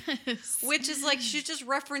 Yes. Which is like, she's just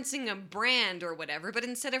referencing a brand or whatever, but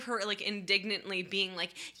instead of her like indignantly being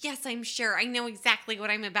like, "Yes, I'm sure, I know exactly what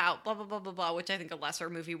I'm about, blah, blah, blah, blah, blah," which I think a lesser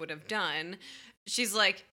movie would have done, she's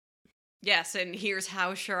like, "Yes, and here's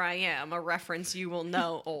how sure I am, a reference you will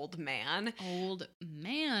know, old man." Old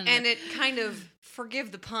man. And it kind of,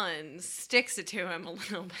 forgive the pun, sticks it to him a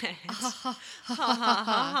little bit. Ha ha ha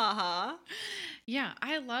ha. Yeah,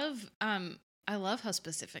 I love how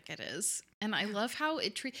specific it is. And I love how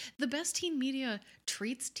it the best teen media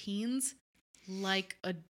treats teens like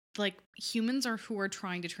humans who are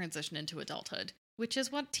trying to transition into adulthood. Which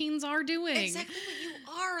is what teens are doing. Exactly what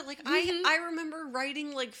you are. Like, I remember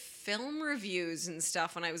writing, like, film reviews and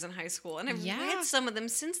stuff when I was in high school. And I've read some of them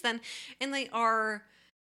since then. And they are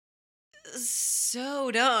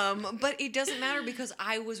so dumb. But it doesn't matter because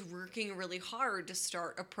I was working really hard to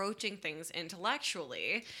start approaching things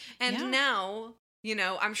intellectually. And now You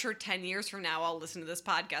know, I'm sure 10 years from now, I'll listen to this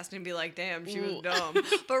podcast and be like, damn, she was dumb.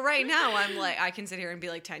 But right now, I'm like, I can sit here and be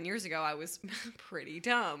like, 10 years ago, I was pretty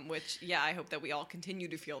dumb, which, yeah, I hope that we all continue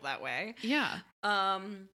to feel that way. Yeah.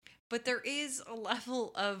 But there is a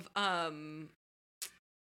level of, I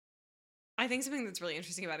think something that's really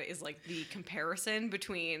interesting about it is like the comparison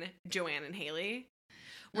between Joanne and Haley.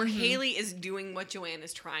 Where Haley is doing what Joanne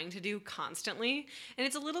is trying to do constantly. And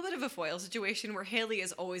it's a little bit of a foil situation where Haley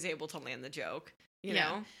is always able to land the joke, you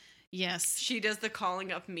know? Yes. She does the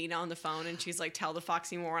calling up Mina on the phone and she's like, tell the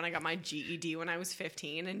Foxy moron I got my GED when I was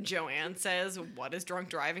 15. And Joanne says, what does drunk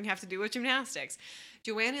driving have to do with gymnastics?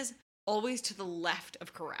 Joanne is always to the left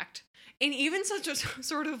of correct. And even such a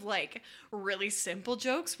sort of like really simple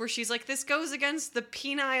jokes where she's like, this goes against the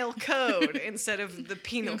penile code instead of the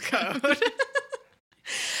penal code.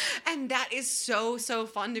 And that is so, so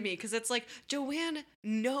fun to me because it's like Joanne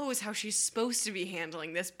knows how she's supposed to be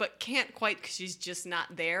handling this, but can't quite because she's just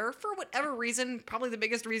not there for whatever reason. Probably the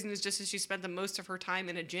biggest reason is just that she spent the most of her time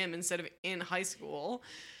in a gym instead of in high school.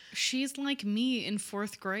 She's like me in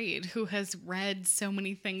 4th grade who has read so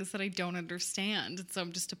many things that I don't understand. And so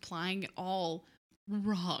I'm just applying it all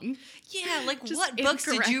wrong. Yeah, like what books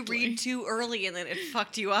did you read too early and then it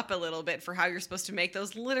fucked you up a little bit for how you're supposed to make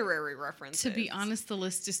those literary references? To be honest, the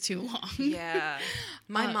list is too long. Yeah.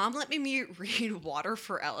 My mom let me read Water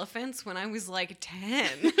for Elephants when I was like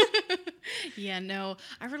 10. Yeah, no.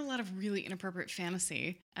 I read a lot of really inappropriate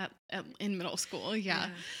fantasy in middle school. Yeah.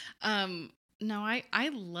 No, I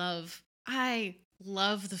love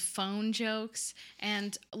the phone jokes,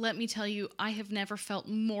 and let me tell you, I have never felt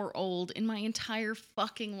more old in my entire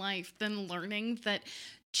fucking life than learning that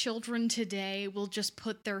children today will just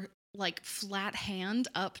put their like flat hand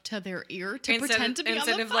up to their ear to pretend to be on the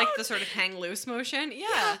phone. Instead of like the sort of hang loose motion.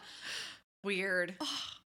 Yeah. Weird.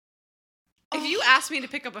 If you asked me to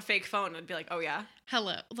pick up a fake phone, I'd be like, oh, yeah.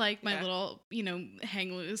 Hello. Like my little,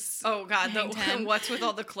 hang loose. Oh, God. What's with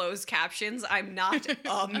all the closed captions? I'm not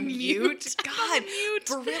a mute. God,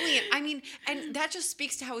 brilliant. I mean, and that just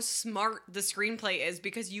speaks to how smart the screenplay is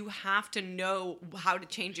because you have to know how to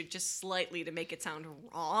change it just slightly to make it sound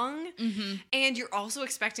wrong. Mm-hmm. And you're also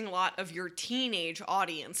expecting a lot of your teenage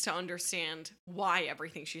audience to understand why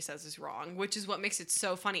everything she says is wrong, which is what makes it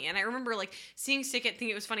so funny. And I remember like seeing Stick It,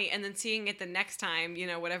 thinking it was funny, and then seeing it the next time,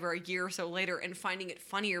 whatever, a year or so later, and finding it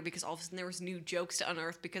funnier because all of a sudden there was new jokes to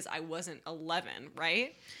unearth because I wasn't 11,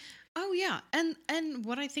 right? Oh yeah, and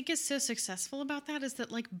what I think is so successful about that is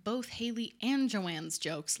that like both Haley and Joanne's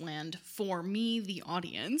jokes land for me, the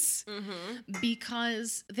audience,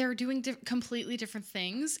 because they're doing completely different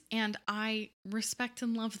things, and I respect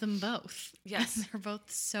and love them both. Yes, and they're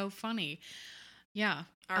both so funny. Yeah.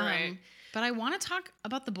 All right, but I want to talk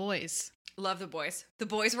about the boys. Love the boys. The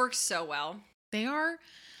boys work so well. They are.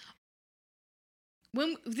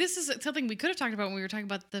 This is something we could have talked about when we were talking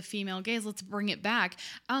about the female gaze. Let's bring it back.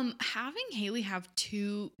 Having Haley have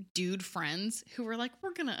 2 dude friends who were like,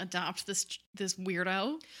 we're gonna adopt this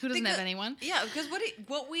weirdo who doesn't have anyone. Yeah, because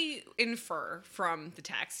what we infer from the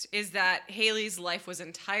text is that Haley's life was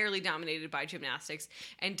entirely dominated by gymnastics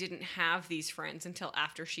and didn't have these friends until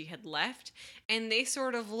after she had left. And they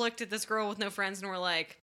sort of looked at this girl with no friends and were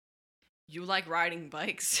like, you like riding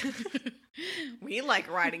bikes. We like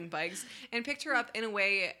riding bikes, and picked her up in a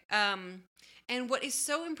way. And what is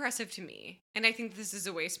so impressive to me, and I think this is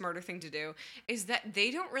a way smarter thing to do, is that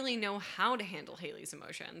they don't really know how to handle Haley's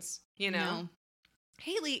emotions. No.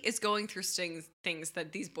 Haley is going through things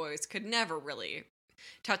that these boys could never really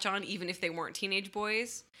touch on, even if they weren't teenage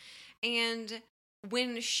boys. And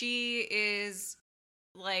when she is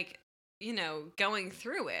like, going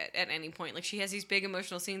through it at any point. Like, she has these big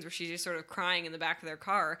emotional scenes where she's just sort of crying in the back of their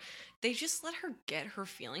car. They just let her get her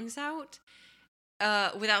feelings out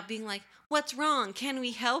without being like, what's wrong? Can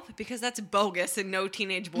we help? Because that's bogus and no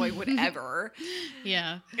teenage boy would ever.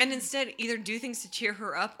 Yeah. And instead either do things to cheer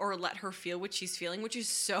her up or let her feel what she's feeling, which is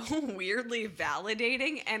so weirdly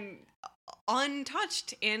validating and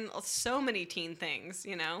untouched in so many teen things,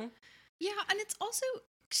 Yeah, and it's also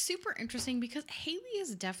super interesting because Haley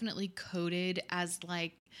is definitely coded as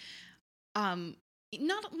like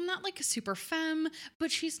not like a super femme,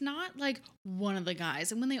 but she's not like one of the guys.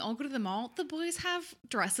 And when they all go to the mall, the boys have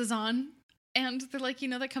dresses on and they're like,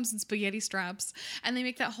 that comes in spaghetti straps, and they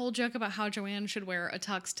make that whole joke about how Joanne should wear a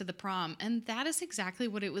tux to the prom. And that is exactly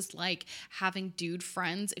what it was like having dude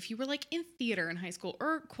friends if you were like in theater in high school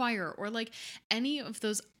or choir or like any of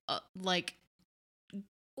those like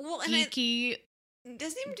geeky. It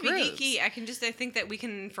doesn't even to be geeky. I think that we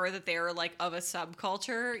can infer that they're like of a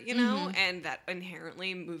subculture, and that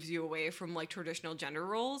inherently moves you away from like traditional gender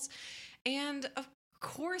roles. And of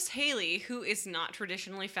course, Haley, who is not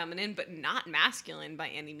traditionally feminine, but not masculine by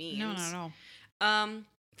any means. No.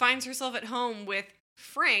 Finds herself at home with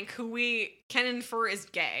Frank, who we can infer is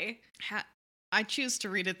gay. I choose to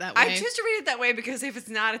read it that way. I choose to read it that way because if it's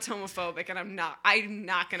not, it's homophobic, and I'm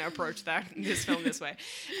not going to approach this film this way.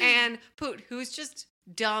 And Poot, who's just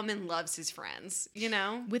dumb and loves his friends, you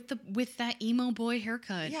know, with that emo boy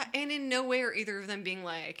haircut. Yeah, and in no way are either of them being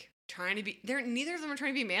like trying to be. Neither of them are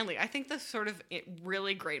trying to be manly. I think the sort of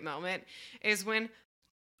really great moment is when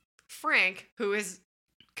Frank, who is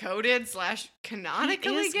coded /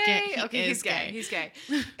 canonically gay. Okay, he's gay. He's gay.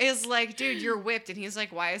 Is like, dude, you're whipped, and he's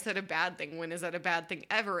like, why is that a bad thing? When is that a bad thing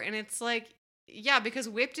ever? And it's like, yeah, because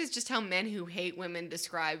whipped is just how men who hate women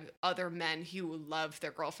describe other men who love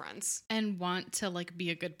their girlfriends and want to like be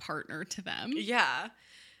a good partner to them. Yeah.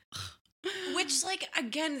 Which, like,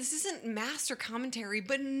 again, this isn't master commentary,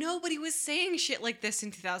 but nobody was saying shit like this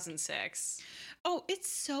in 2006. Oh,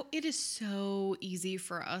 it is so easy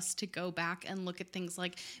for us to go back and look at things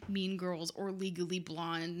like Mean Girls or Legally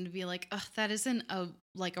Blonde and be like, ugh, that isn't a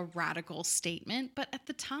radical statement. But at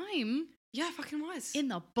the time, yeah, it fucking was. In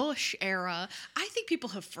the Bush era, I think people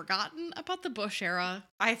have forgotten about the Bush era.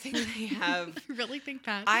 I think they have. I really think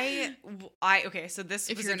that. Okay, so this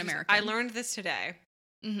if was you're an American. I learned this today.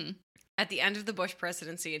 Mm-hmm. At the end of the Bush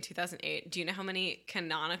presidency in 2008, do you know how many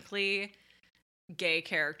canonically gay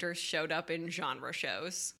characters showed up in genre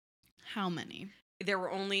shows? How many? There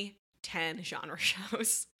were only 10 genre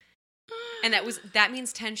shows. And that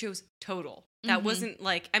means 10 shows total. That wasn't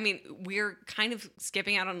like, I mean, we're kind of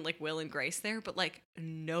skipping out on like Will and Grace there, but like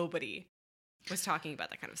nobody was talking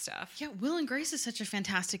about that kind of stuff. Yeah, Will and Grace is such a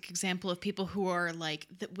fantastic example of people who are like,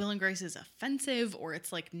 that Will and Grace is offensive or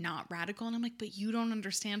it's like not radical. And I'm like, but you don't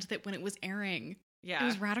understand that when it was airing, it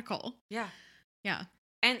was radical. Yeah. Yeah.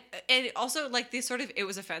 And also, like, this sort of, it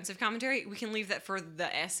was offensive commentary. We can leave that for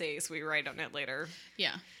the essays we write on it later.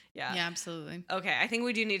 Yeah. Yeah. Yeah, absolutely. Okay, I think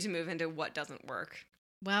we do need to move into what doesn't work.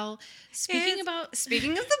 Well, speaking of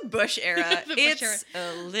the Bush era, it's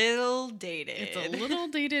a little dated. It's a little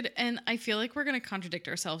dated, and I feel like we're going to contradict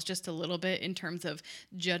ourselves just a little bit in terms of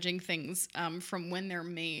judging things from when they're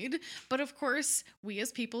made. But of course, we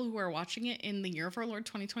as people who are watching it in the year of our Lord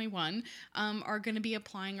 2021 are going to be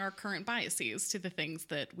applying our current biases to the things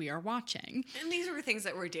that we are watching. And these are things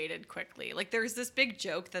that were dated quickly. Like, there's this big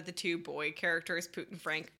joke that the two boy characters, Poot and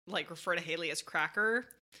Frank, like, refer to Haley as Cracker.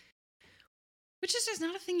 Which is just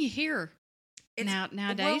not a thing you hear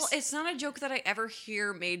nowadays. Well, it's not a joke that I ever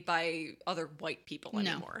hear made by other white people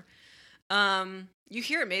anymore. You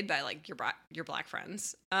hear it made by like your black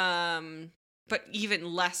friends, but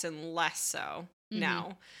even less and less so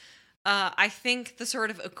now. I think the sort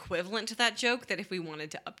of equivalent to that joke, that if we wanted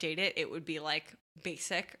to update it, it would be like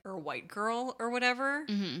basic or white girl or whatever.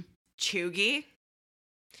 Cheugy.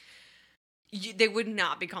 They would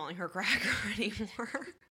not be calling her Cracker anymore.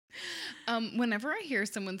 Whenever I hear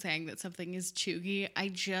someone saying that something is cheugy, I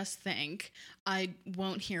just think I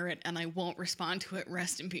won't hear it and I won't respond to it.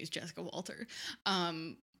 Rest in peace, Jessica Walter.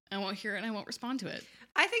 I won't hear it and I won't respond to it.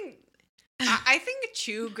 I think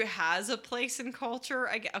Chug has a place in culture.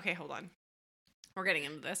 Okay, hold on. We're getting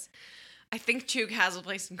into this. I think Chug has a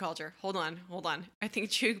place in culture. Hold on. I think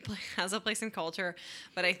Chug has a place in culture,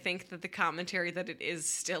 but I think that the commentary that it is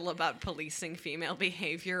still about policing female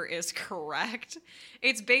behavior is correct.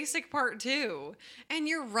 It's basic part 2. And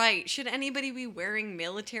you're right. Should anybody be wearing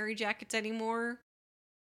military jackets anymore?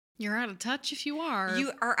 You're out of touch if you are.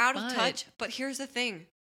 You are out of touch, but here's the thing.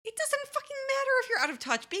 It doesn't fucking matter if you're out of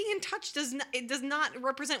touch. Being in touch does not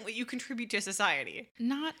represent what you contribute to society.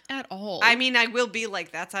 Not at all. I mean, I will be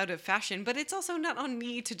like, that's out of fashion, but it's also not on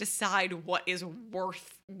me to decide what is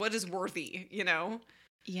worthy, you know?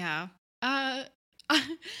 Yeah. Now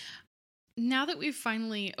that we've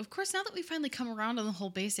finally come around on the whole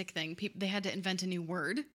basic thing, they had to invent a new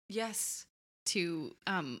word. Yes. To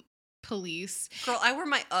police. Girl, I wear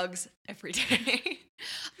my Uggs every day.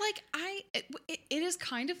 Like, it is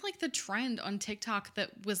kind of like the trend on TikTok that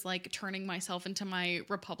was like turning myself into my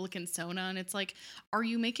Republican Sona. And it's like, are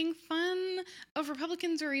you making fun of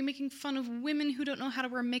Republicans or are you making fun of women who don't know how to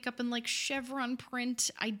wear makeup and like chevron print?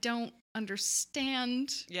 I don't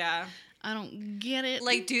understand. Yeah. I don't get it.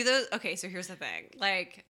 Like, okay, so here's the thing.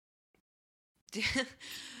 Like,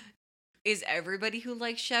 is everybody who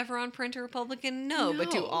likes chevron print a Republican? No.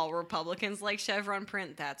 But do all Republicans like chevron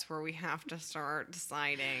print? That's where we have to start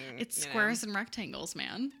deciding. It's squares and rectangles,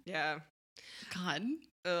 man. Yeah. God.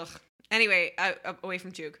 Ugh. Anyway, away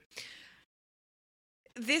from Chug.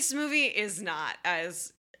 This movie is not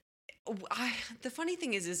as... the funny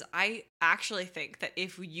thing is I actually think that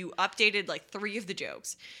if you updated like 3 of the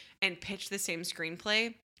jokes and pitched the same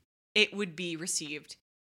screenplay, it would be received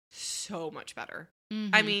so much better.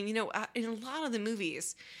 Mm-hmm. I mean, in a lot of the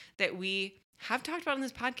movies that we have talked about on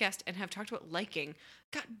this podcast and have talked about liking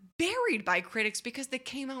got buried by critics because they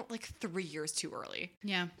came out like 3 years too early.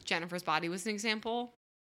 Yeah. Jennifer's Body was an example.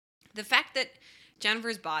 The fact that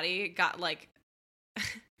Jennifer's Body got like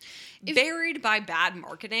buried by bad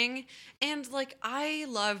marketing, and like, I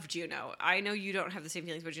love Juno. I know you don't have the same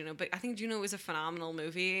feelings about Juno, but I think Juno is a phenomenal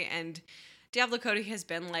movie, and Diablo Cody has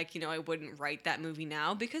been like, I wouldn't write that movie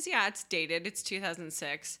now because it's dated. It's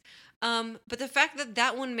 2006. But the fact that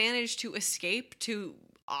that one managed to escape to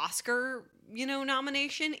Oscar,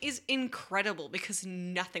 nomination is incredible because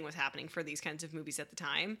nothing was happening for these kinds of movies at the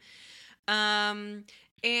time.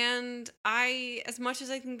 And as much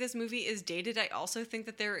as I think this movie is dated, I also think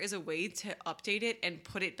that there is a way to update it and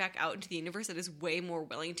put it back out into the universe that is way more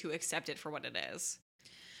willing to accept it for what it is.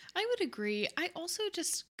 I would agree. I also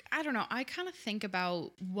I don't know, I kind of think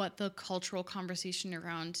about what the cultural conversation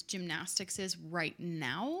around gymnastics is right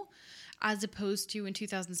now, as opposed to in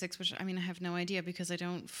 2006, which, I mean, I have no idea because I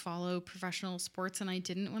don't follow professional sports, and I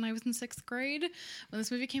didn't when I was in 6th grade when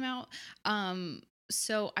this movie came out.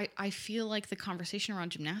 So I feel like the conversation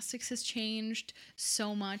around gymnastics has changed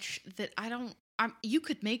so much that you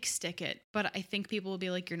could make Stick It, but I think people will be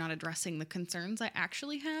like, you're not addressing the concerns I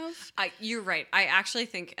actually have. You're right. I actually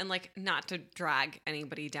think, and like, not to drag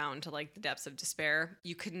anybody down to like the depths of despair,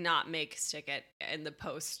 you could not make Stick It in the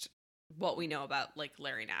post what we know about like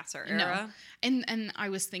Larry Nassar era. No. And I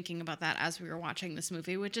was thinking about that as we were watching this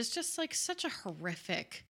movie, which is just like such a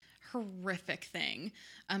horrific thing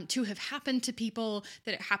to have happened to people,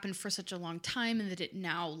 that it happened for such a long time, and that it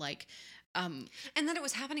now like and that it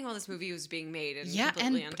was happening while this movie was being made and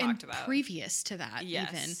completely untalked about. Previous to that,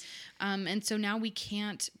 yes. even. And so now we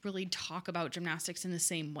can't really talk about gymnastics in the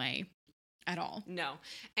same way at all. No.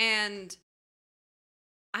 And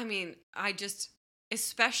I mean,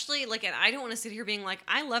 especially like, and I don't want to sit here being like,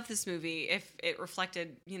 I love this movie if it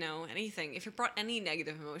reflected, anything, if it brought any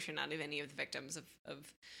negative emotion out of any of the victims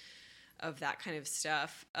of that kind of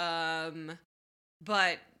stuff.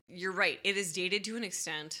 But you're right. It is dated to an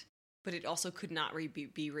extent, but it also could not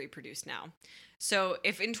be reproduced now. So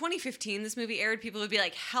if in 2015 this movie aired, people would be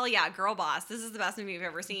like, hell yeah, Girl Boss. This is the best movie I've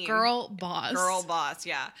ever seen. Girl Boss,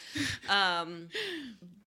 yeah.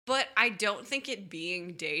 But I don't think it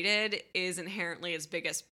being dated is inherently its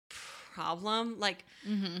biggest problem. Like,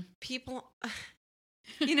 people,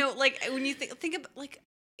 like, when you think about, like,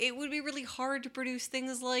 it would be really hard to produce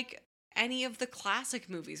things like any of the classic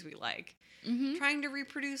movies we like. Mm-hmm. Trying to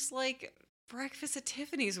reproduce, like, Breakfast at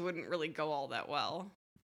Tiffany's wouldn't really go all that well.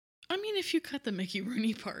 I mean, if you cut the Mickey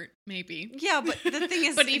Rooney part, maybe. Yeah, but the thing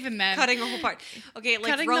is, but even then, cutting a whole part. Okay,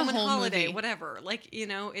 like cutting Roman Holiday, movie. Whatever. Like,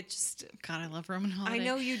 it just. God, I love Roman Holiday. I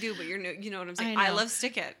know you do, but you know what I'm saying. I love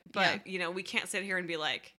Stick It, but we can't sit here and be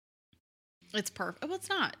like, it's perfect. Well, it's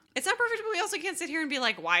not. It's not perfect, but we also can't sit here and be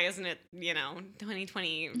like, why isn't it,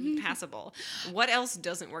 2020 passable? What else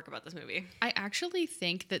doesn't work about this movie? I actually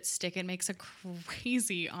think that Stick It makes a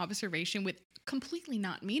crazy observation with completely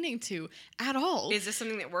not meaning to at all. Is this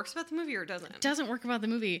something that works about the movie or doesn't? Doesn't work about the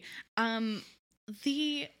movie.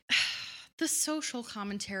 The social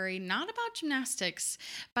commentary, not about gymnastics,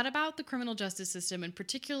 but about the criminal justice system, and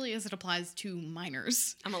particularly as it applies to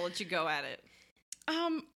minors. I'm gonna let you go at it.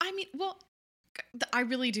 I mean, well, I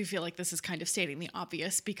really do feel like this is kind of stating the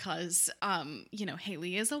obvious because,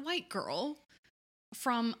 Haley is a white girl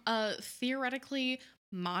from a theoretically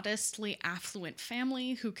modestly affluent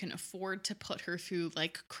family who can afford to put her through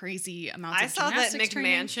like crazy amounts of gymnastics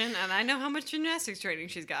training. I saw that McMansion, and I know how much gymnastics training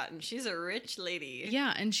she's gotten. She's a rich lady.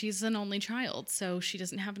 Yeah, and she's an only child, so she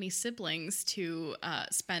doesn't have any siblings to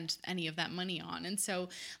spend any of that money on. And so,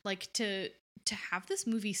 like, to have this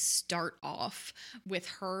movie start off with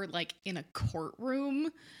her like in a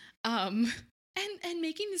courtroom, and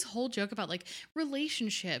making this whole joke about like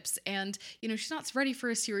relationships, and she's not ready for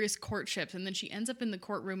a serious courtship, and then she ends up in the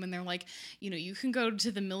courtroom and they're like, you can go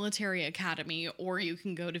to the military academy or you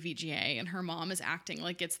can go to VGA, and her mom is acting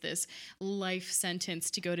like it's this life sentence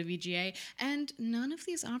to go to VGA, and none of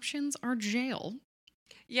these options are jail.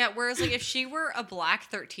 Yeah, whereas like if she were a black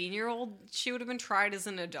 13-year-old, she would have been tried as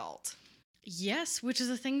an adult. Yes, which is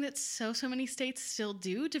a thing that so many states still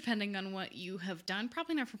do, depending on what you have done.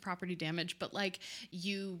 Probably not for property damage, but like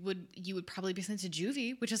you would probably be sent to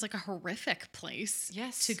juvie, which is like a horrific place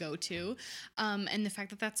to go to. And the fact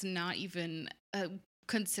that that's not even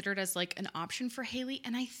considered as like an option for Haley.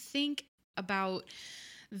 And I think about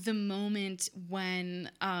the moment when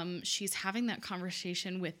she's having that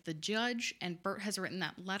conversation with the judge and Bert has written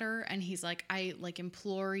that letter and he's like, I like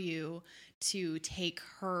implore you to take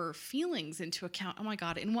her feelings into account. Oh my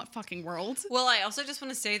God, in what fucking world? Well, I also just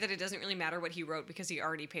want to say that it doesn't really matter what he wrote because he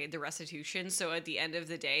already paid the restitution. So at the end of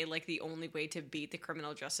the day, like the only way to beat the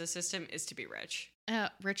criminal justice system is to be rich.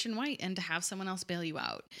 Rich and white, and to have someone else bail you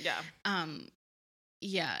out. Yeah.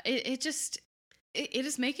 Yeah, it just... It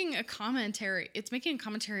is making a commentary. It's making a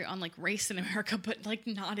commentary on like race in America, but like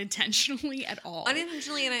not intentionally at all.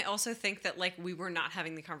 Unintentionally, and I also think that like we were not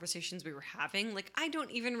having the conversations we were having. Like I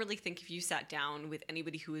don't even really think if you sat down with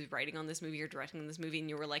anybody who was writing on this movie or directing on this movie, and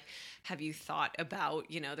you were like, "Have you thought about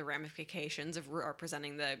the ramifications of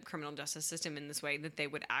representing the criminal justice system in this way?" that they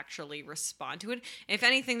would actually respond to it. If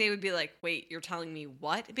anything, they would be like, "Wait, you're telling me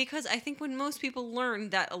what?" Because I think when most people learn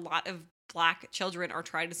that a lot of Black children are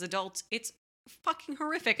tried as adults, it's fucking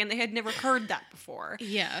horrific, and they had never heard that before.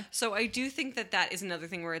 Yeah. So I do think that is another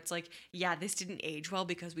thing where it's like, yeah, this didn't age well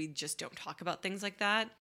because we just don't talk about things like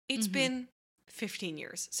that. It's been 15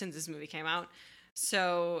 years since this movie came out.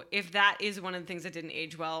 So if that is one of the things that didn't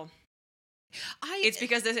age well, it's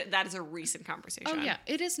because that is a recent conversation. Oh, yeah.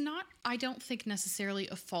 It is not, I don't think, necessarily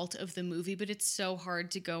a fault of the movie, but it's so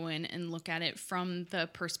hard to go in and look at it from the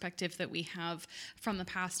perspective that we have from the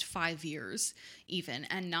past 5 years, even,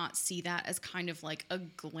 and not see that as kind of like a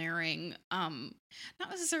glaring, not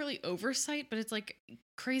necessarily oversight, but it's like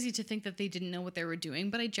crazy to think that they didn't know what they were doing.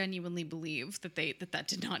 But I genuinely believe that that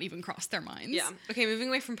did not even cross their minds. Yeah. Okay, moving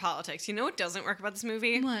away from politics. You know what doesn't work about this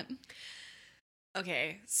movie? What?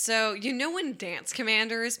 Okay, so when Dance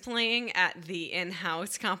Commander is playing at the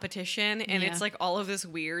in-house competition and it's like all of this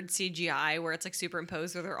weird CGI where it's like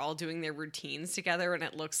superimposed where they're all doing their routines together and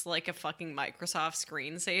it looks like a fucking Microsoft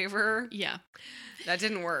screensaver. Yeah. That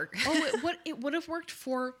didn't work. It would have worked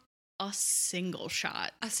for a single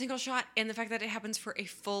shot. A single shot, and the fact that it happens for a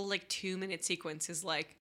full like 2-minute sequence is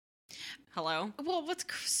like, hello? Well, what's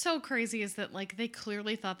so crazy is that like they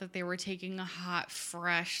clearly thought that they were taking a hot,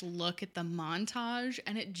 fresh look at the montage,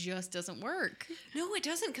 and it just doesn't work. No, it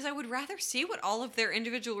doesn't, because I would rather see what all of their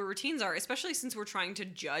individual routines are, especially since we're trying to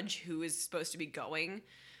judge who is supposed to be going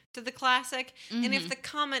to the classic. And if the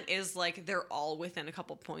comment is like they're all within a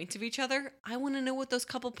couple points of each other, I want to know what those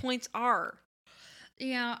couple points are.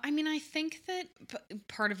 Yeah, I mean, I think that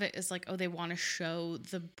part of it is like, oh, they want to show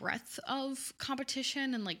the breadth of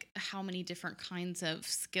competition and like how many different kinds of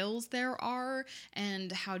skills there are.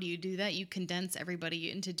 And how do you do that? You condense everybody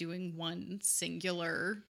into doing one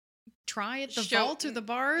singular try at the vault or the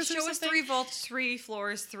bars. Show us 3 vaults, 3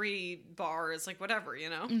 floors, 3 bars, like whatever, you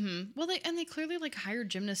know? Well, they clearly like hired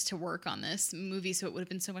gymnasts to work on this movie, so it would have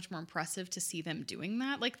been so much more impressive to see them doing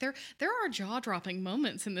that. Like there are jaw-dropping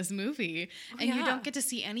moments in this movie, and you don't get to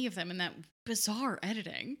see any of them in that bizarre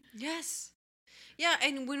editing. Yes. Yeah,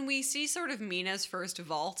 and when we see sort of Mina's first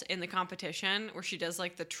vault in the competition, where she does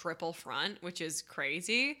like the triple front, which is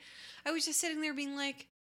crazy, I was just sitting there being like,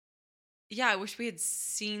 yeah, I wish we had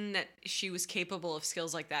seen that she was capable of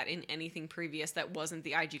skills like that in anything previous that wasn't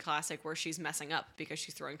the IG Classic where she's messing up because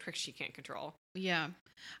she's throwing tricks she can't control. Yeah.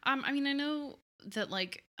 I mean, I know that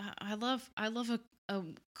like I love a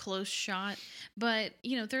close shot, but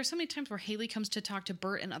there are so many times where Haley comes to talk to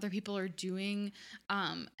Bert and other people are doing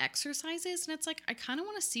exercises, and it's like I kind of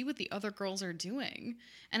want to see what the other girls are doing,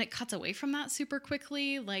 and it cuts away from that super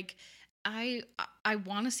quickly. Like I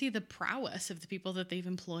want to see the prowess of the people that they've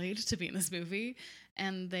employed to be in this movie,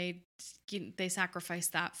 and they sacrifice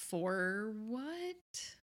that for what?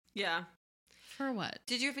 Yeah. For what?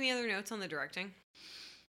 Did you have any other notes on the directing?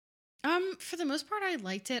 For the most part, I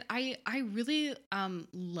liked it. I really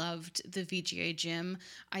loved the VGA gym.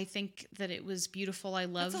 I think that it was beautiful. I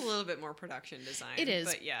love. It's a little bit more production design. It is,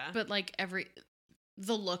 but yeah. But like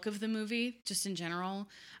the look of the movie, just in general,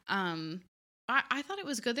 I thought it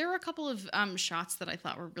was good. There were a couple of shots that I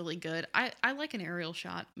thought were really good. I like an aerial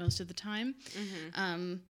shot most of the time.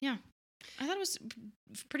 Yeah. I thought it was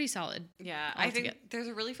pretty solid. Yeah, I think there's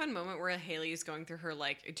a really fun moment where Haley is going through her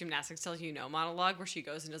like gymnastics tells monologue where she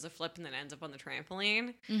goes and does a flip and then ends up on the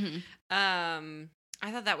trampoline.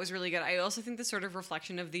 I thought that was really good. I also think the sort of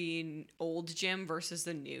reflection of the old gym versus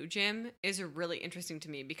the new gym is really interesting to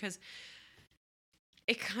me because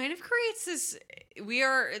it kind of creates this.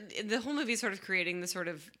 The whole movie is sort of creating the sort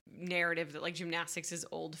of narrative that like gymnastics is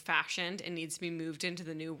old fashioned and needs to be moved into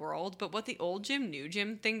the new world. But what the old gym, new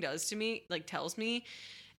gym thing does to me, like tells me,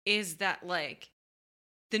 is that like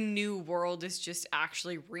the new world is just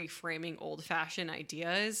actually reframing old fashioned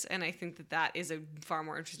ideas. And I think that is a far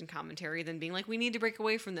more interesting commentary than being like, we need to break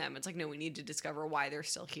away from them. It's like, no, we need to discover why they're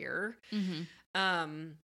still here.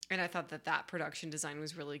 And I thought that production design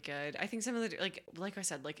was really good. I think some of the like I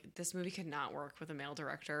said, like this movie could not work with a male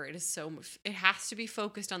director. It is so it has to be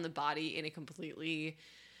focused on the body in a completely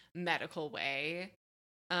medical way,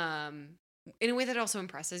 in a way that also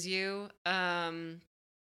impresses you. And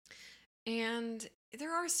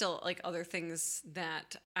there are still like other things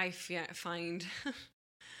that I find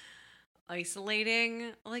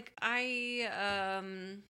isolating. Like I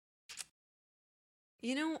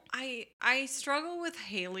struggle with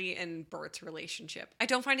Haley and Bert's relationship. I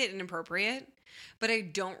don't find it inappropriate, but I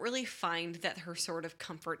don't really find that her sort of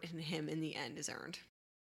comfort in him in the end is earned.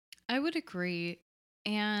 I would agree.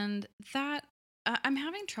 And that I'm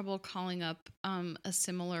having trouble calling up a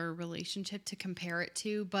similar relationship to compare it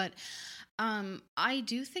to, but I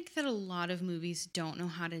do think that a lot of movies don't know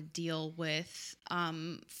how to deal with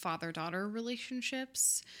father-daughter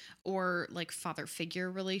relationships or like father figure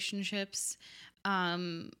relationships.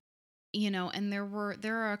 And there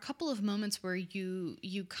are a couple of moments where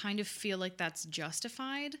you kind of feel like that's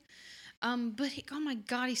justified. But oh my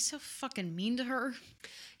God, he's so fucking mean to her.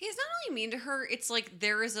 He's not only mean to her, it's like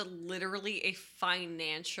there is literally a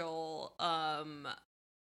financial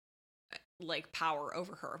like power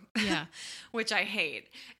over her. Yeah. Which I hate.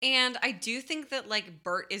 And I do think that like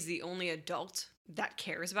Bert is the only adult that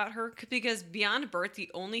cares about her, because beyond Bert, the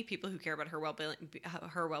only people who care about her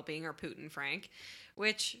well-being are Poot and Frank,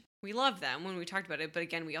 which we love them when we talked about it. But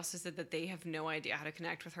again, we also said that they have no idea how to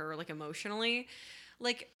connect with her like emotionally.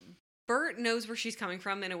 Like Bert knows where she's coming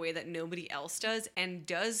from in a way that nobody else does, and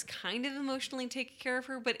does kind of emotionally take care of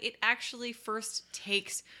her, but it actually first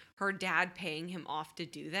takes her dad paying him off to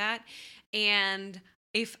do that. And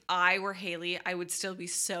if I were Haley, I would still be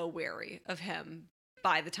so wary of him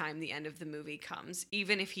by the time the end of the movie comes,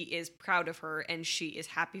 even if he is proud of her and she is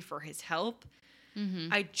happy for his help.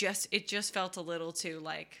 Mm-hmm. It just felt a little too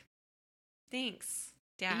like, thanks,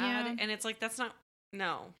 Dad. Yeah. And it's like, that's not,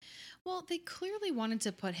 no. Well, they clearly wanted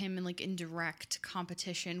to put him in direct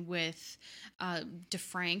competition with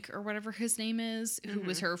DeFrank or whatever his name is, who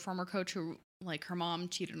was her former coach, who like her mom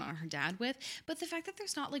cheated on her dad with. But the fact that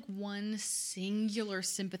there's not like one singular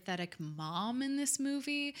sympathetic mom in this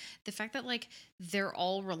movie, the fact that like they're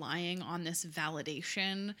all relying on this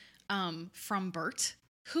validation from Bert,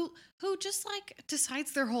 who just like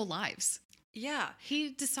decides their whole lives. Yeah.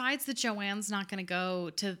 He decides that Joanne's not going to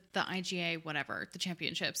go to the IGA, whatever, the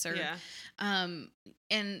championships, or, and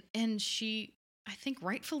she, I think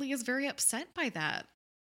rightfully is very upset by that,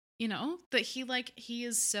 that he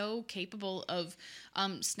is so capable of,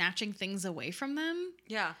 snatching things away from them.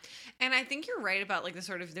 Yeah. And I think you're right about like the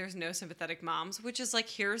sort of, there's no sympathetic moms, which is like,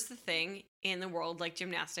 here's the thing in the world, like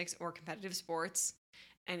gymnastics or competitive sports,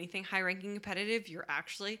 anything high ranking competitive, you're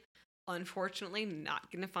actually unfortunately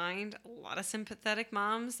not going to find a lot of sympathetic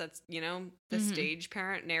moms. That's, the stage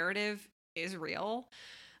parent narrative is real.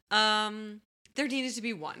 There needed to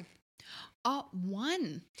be one.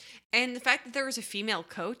 One. And the fact that there was a female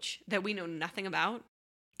coach that we know nothing about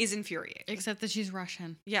is infuriating. Except that she's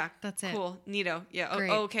Russian. Yeah. That's it. Cool. Neato. Yeah.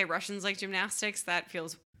 Okay. Russians like gymnastics. That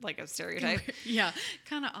feels like a stereotype. Yeah.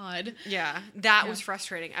 Kind of odd. Yeah. That was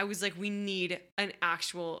frustrating. I was like, we need an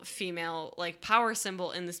actual female like power symbol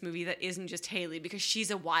in this movie that isn't just Haley, because she's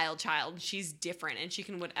a wild child. She's different and she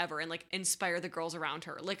can whatever and like inspire the girls around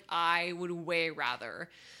her. Like I would way rather.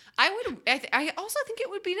 I also think it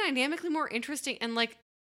would be dynamically more interesting, and like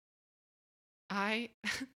I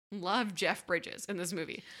love Jeff Bridges in this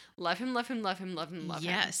movie. Love him.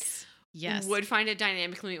 Yes. Would find it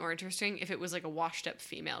dynamically more interesting if it was like a washed up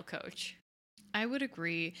female coach. I would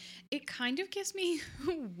agree. It kind of gives me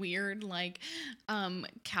weird, like,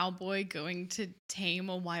 cowboy going to tame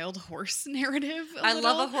a wild horse narrative. I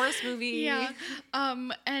love a horse movie. Yeah.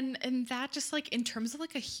 And that just like in terms of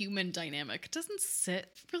like a human dynamic doesn't sit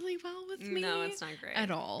really well with me. No, it's not great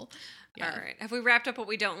at all. Yeah. All right. Have we wrapped up what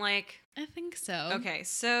we don't like? I think so. Okay.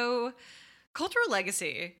 So cultural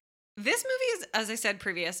legacy. This movie is, as I said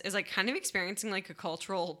previous, is like kind of experiencing like a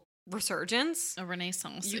cultural resurgence, a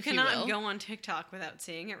renaissance. You cannot go on TikTok without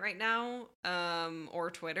seeing it right now,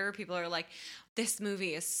 or Twitter. People are like, this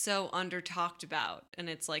movie is so under talked about, and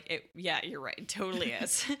it's like, yeah, you're right, it totally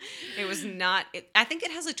is. It was not. I think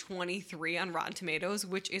it has a 23 on Rotten Tomatoes,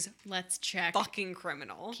 which is let's check, fucking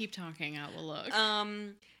criminal. Keep talking, I will look.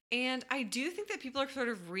 And I do think that people are sort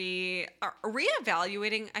of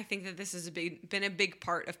reevaluating. I think that this has been a big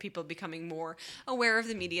part of people becoming more aware of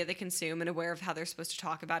the media they consume and aware of how they're supposed to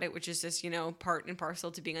talk about it, which is just, part and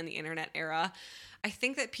parcel to being on the internet era. I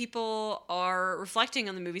think that people are reflecting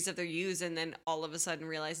on the movies that they use and then all of a sudden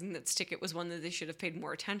realizing that Stick It was one that they should have paid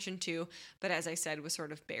more attention to, but as I said, was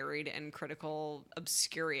sort of buried in critical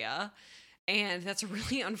obscuria. And that's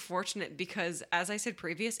really unfortunate because, as I said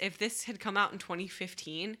previous, if this had come out in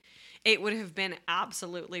 2015, it would have been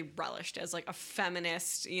absolutely relished as like a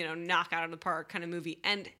feminist, knock out of the park kind of movie.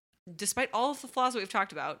 And despite all of the flaws that we've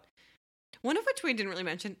talked about, one of which we didn't really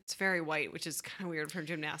mention, it's very white, which is kind of weird for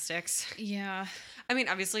gymnastics. Yeah. I mean,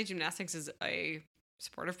 obviously, gymnastics is a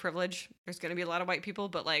sport of privilege. There's going to be a lot of white people,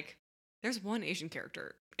 but like, there's one Asian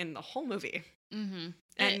character in the whole movie. Mm-hmm.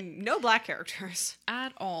 And no black characters.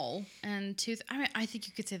 At all. And I think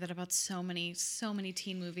you could say that about so many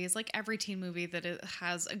teen movies. Like every teen movie that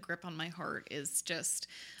has a grip on my heart is just,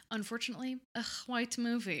 unfortunately, a white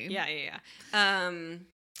movie. Yeah.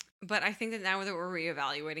 But I think that now that we're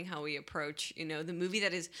reevaluating how we approach, the movie now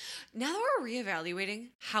that we're reevaluating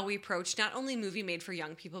how we approach not only movie made for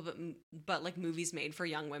young people, but like movies made for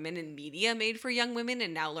young women and media made for young women,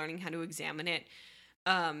 and now learning how to examine it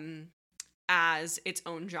as its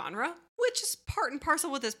own genre, which is part and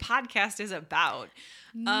parcel what this podcast is about.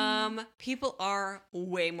 People are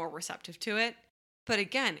way more receptive to it. But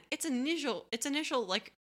again, its initial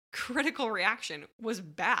like critical reaction was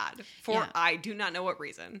bad for I do not know what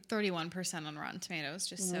reason. 31% on Rotten Tomatoes,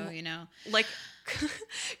 just so you know. Like,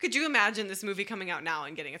 could you imagine this movie coming out now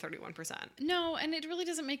and getting a 31%? No, and it really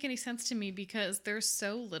doesn't make any sense to me because there's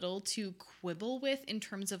so little to quibble with in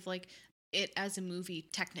terms of like it as a movie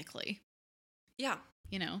technically. Yeah.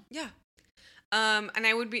 Yeah. And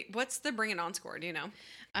I would be, what's the Bring It On score? Do you know?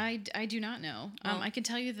 I do not know. I can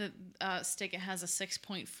tell you that Stick It has a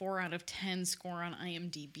 6.4 out of 10 score on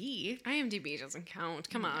IMDb. IMDb doesn't count.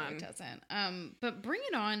 Come on. No, it doesn't. But Bring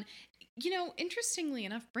It On, interestingly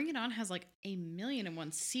enough, Bring It On has like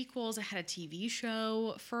 1,000,001 sequels. It had a TV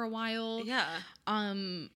show for a while. Yeah.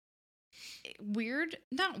 Not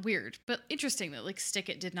weird, but interesting that like Stick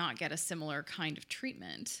It did not get a similar kind of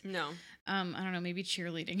treatment. No. I don't know, maybe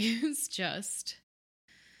cheerleading is just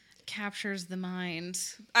captures the mind.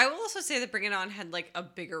 I will also say that Bring It On had like a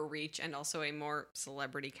bigger reach and also a more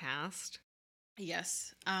celebrity cast.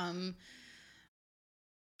 Yes. I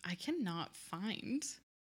cannot find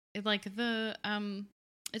it, like the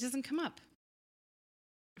it doesn't come up.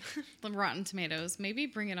 The Rotten Tomatoes. Maybe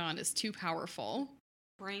Bring It On is too powerful.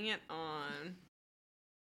 Bring It On.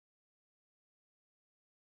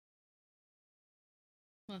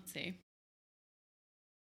 Let's see.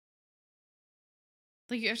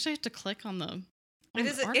 Like you actually have to click on the. It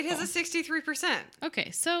is a 63%.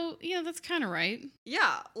 Okay, so that's kind of right.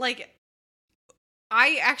 Yeah, like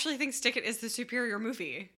I actually think Stick It is the superior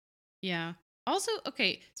movie. Yeah. Also,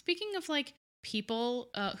 okay, speaking of like people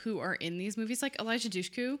who are in these movies, like Elijah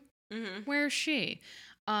Dushku, where is she?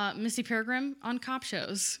 Missy Peregrym on cop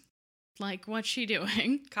shows. Like, what's she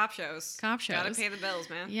doing? Cop shows. Gotta pay the bills,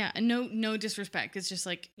 man. Yeah, and no disrespect. It's just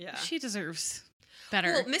like, she deserves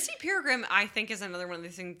better. Well, Missy Peregrym, I think, is another one of the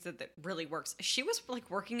things that really works. She was, like,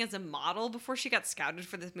 working as a model before she got scouted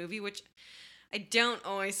for this movie, which I don't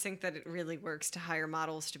always think that it really works to hire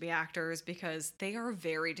models to be actors because they are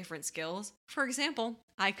very different skills. For example,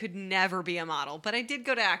 I could never be a model, but I did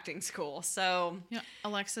go to acting school, so... Yeah,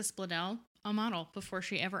 Alexis Bledel, a model before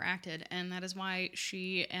she ever acted, and that is why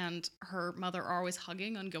she and her mother are always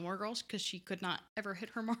hugging on Gilmore Girls because she could not ever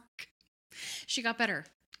hit her mark. She got better.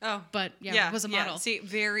 Oh, but was a model. Yeah. See,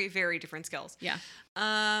 very, very different skills. Yeah.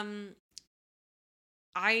 Do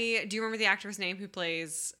you remember the actor's name who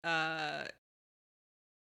plays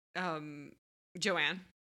Joanne?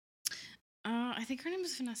 I think her name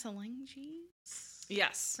is Vanessa Lenges.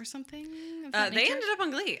 Yes. Or something. They ended up on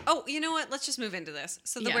Glee. Oh, you know what? Let's just move into this.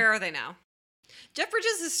 So where are they now? Jeff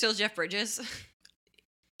Bridges is still Jeff Bridges.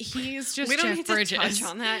 He's just we don't Jeff need Bridges. to touch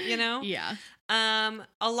on that, Yeah.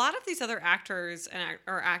 A lot of these other actors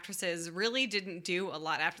or actresses really didn't do a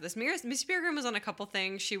lot after this. Missy Peregrym was on a couple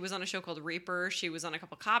things. She was on a show called Reaper. She was on a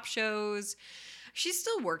couple cop shows. She's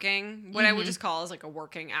still working. What I would just call is like a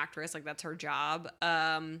working actress. Like that's her job.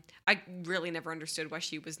 I really never understood why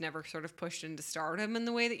she was never sort of pushed into stardom in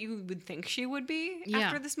the way that you would think she would be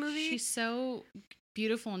after this movie. She's so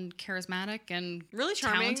beautiful and charismatic and really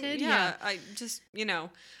charming. Talented. Yeah. I just,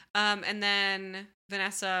 and then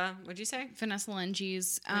Vanessa, what'd you say? Vanessa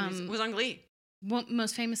Lenges was on Glee. Well,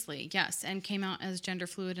 most famously, yes, and came out as gender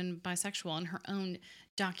fluid and bisexual in her own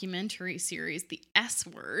documentary series, The S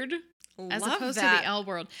Word, as opposed to The L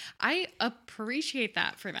Word. I appreciate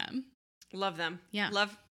that for them. Love them. Yeah.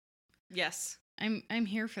 Yes. I'm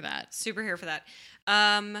here for that. Super here for that.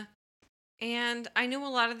 And I knew a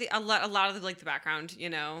lot of the like the background,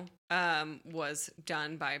 was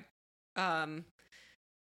done by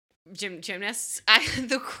gymnasts.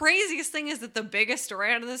 The craziest thing is that the biggest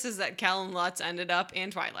story out of this is that Callan Lutz ended up in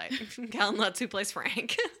Twilight. Callan Lutz, who plays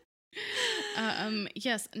Frank.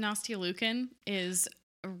 Yes, Nastia Liukin is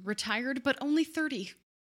retired, but only 30.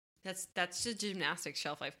 That's the gymnastics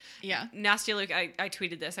shelf life. Yeah. Nastia Liukin, I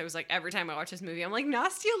tweeted this. I was like, every time I watch this movie, I'm like,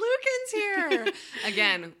 Nastia Liukin's here.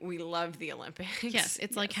 Again, we love the Olympics. Yes,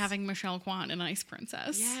 it's like having Michelle Kwan in Ice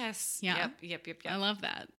Princess. Yes. Yeah. Yep. I love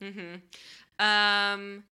that.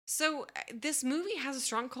 So this movie has a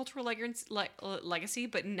strong cultural legacy,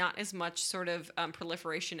 but not as much sort of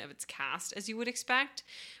proliferation of its cast as you would expect,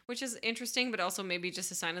 which is interesting, but also maybe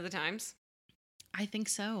just a sign of the times. I think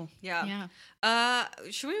so. Yeah.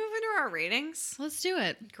 Should we move into our ratings? Let's do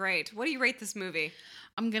it. Great. What do you rate this movie?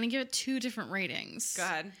 I'm going to give it 2 different ratings. Go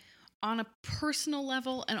ahead. On a personal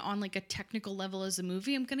level and on like a technical level as a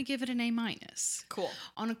movie, I'm going to give it an A-. Cool.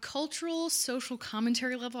 On a cultural, social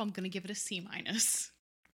commentary level, I'm going to give it a C-.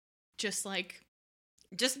 Just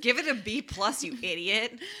give it a B+, you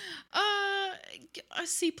idiot. A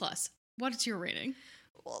C+. What's your rating?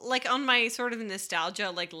 Well, like on my sort of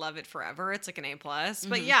nostalgia, like love it forever, it's like an A+.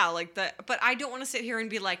 But yeah, but I don't want to sit here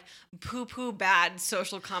and be like poo bad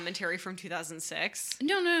social commentary from 2006.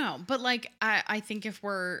 No. But like, I think if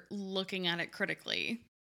we're looking at it critically,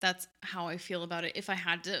 that's how I feel about it. If I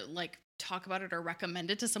had to like talk about it or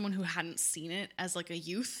recommend it to someone who hadn't seen it as like a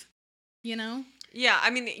youth, you know? Yeah, I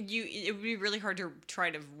mean, it would be really hard to try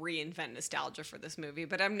to reinvent nostalgia for this movie,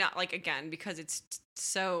 but I'm not, like, again, because it's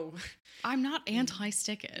so... I'm not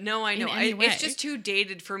anti-stick it. No, I know. It's just too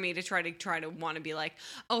dated for me to try to want to be like,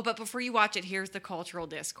 oh, but before you watch it, here's the cultural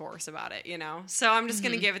discourse about it, you know? So I'm just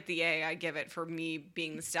going to give it the A I give it for me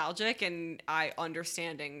being nostalgic and I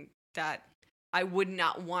understanding that I would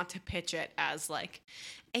not want to pitch it as, like...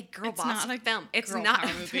 a girl boss film. It's not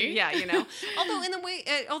a movie. Yeah, you know.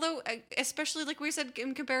 Although especially like we said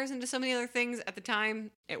in comparison to so many other things at the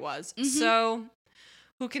time, it was. So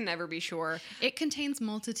who can never be sure? It contains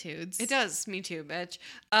multitudes. It does. Me too, bitch.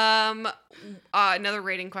 Another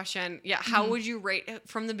rating question. Yeah, how would you rate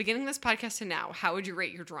from the beginning of this podcast to now? How would you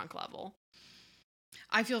rate your drunk level?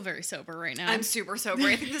 I feel very sober right now. I'm super sober.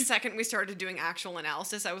 I think the second we started doing actual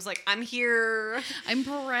analysis, I was like, I'm here. I'm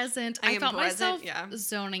present. I felt myself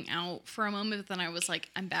zoning out for a moment, but then I was like,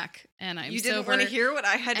 I'm back and I'm sober. You didn't want to hear what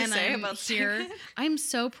I had to say about here. I'm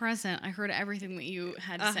so present. I heard everything that you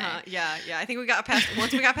had to say. Yeah. I think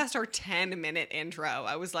once we got past our 10-minute intro,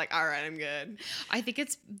 I was like, all right, I'm good. I think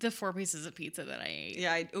it's the 4 pieces of pizza that I ate.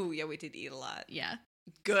 Yeah. We did eat a lot. Yeah.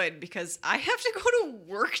 Good, because I have to go to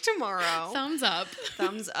work tomorrow. Thumbs up.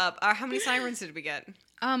 Thumbs up. How many sirens did we get?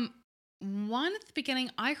 One at the beginning.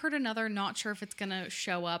 I heard another. Not sure if it's gonna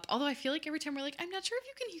show up. Although I feel like every time we're like, I'm not sure if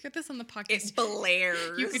you can hear this on the podcast. It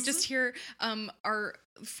blares. You could just hear our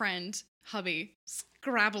friend hubby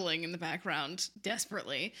scrabbling in the background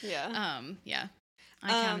desperately. Yeah. Yeah. I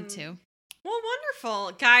counted 2. Well,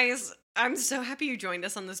 wonderful, guys. I'm so happy you joined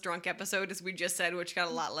us on this drunk episode, as we just said, which got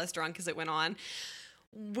a lot less drunk as it went on.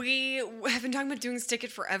 We have been talking about doing Stick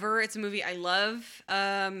It Forever. It's a movie I love.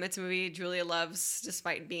 It's a movie Julia loves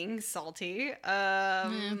despite being salty.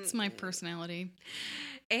 It's my personality.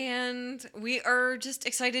 And we are just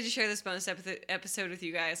excited to share this bonus episode with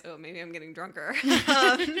you guys. Oh, maybe I'm getting drunker.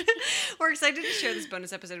 We're excited to share this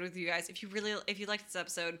bonus episode with you guys. If you like this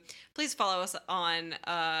episode, please follow us on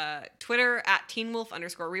Twitter at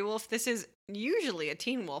TeenWolf_Rewolf. This is usually a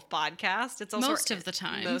Teen Wolf podcast. It's also most of the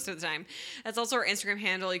time. That's also our Instagram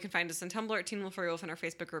handle. You can find us on Tumblr at Teen Wolf Rewolf, and our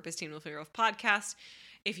Facebook group is Teen Wolf Rewolf Podcast.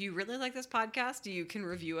 If you really like this podcast, you can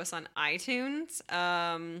review us on iTunes.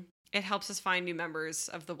 It helps us find new members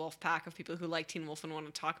of the Wolf Pack of people who like Teen Wolf and want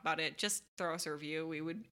to talk about it. Just throw us a review. We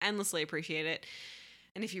would endlessly appreciate it.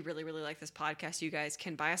 And if you really, really like this podcast, you guys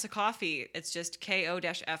can buy us a coffee. It's just ko-fi.com/Teen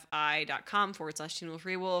Wolf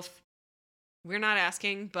Rewolf. We're not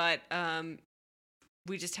asking, but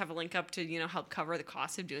we just have a link up to, help cover the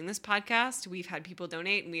cost of doing this podcast. We've had people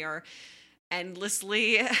donate, and we are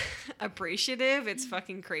endlessly appreciative. It's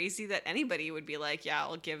fucking crazy that anybody would be like, yeah,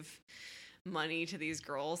 I'll give money to these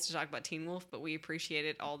girls to talk about Teen Wolf, but we appreciate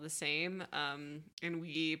it all the same. And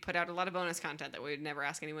we put out a lot of bonus content that we would never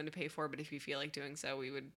ask anyone to pay for, but if you feel like doing so, we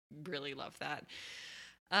would really love that.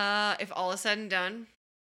 If all is said and done,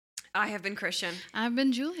 I have been Christian. I've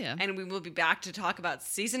been Julia. And we will be back to talk about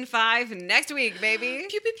season 5 next week, baby.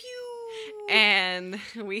 Pew, pew, pew. And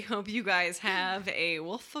we hope you guys have a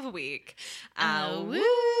wolf of a week. Woo!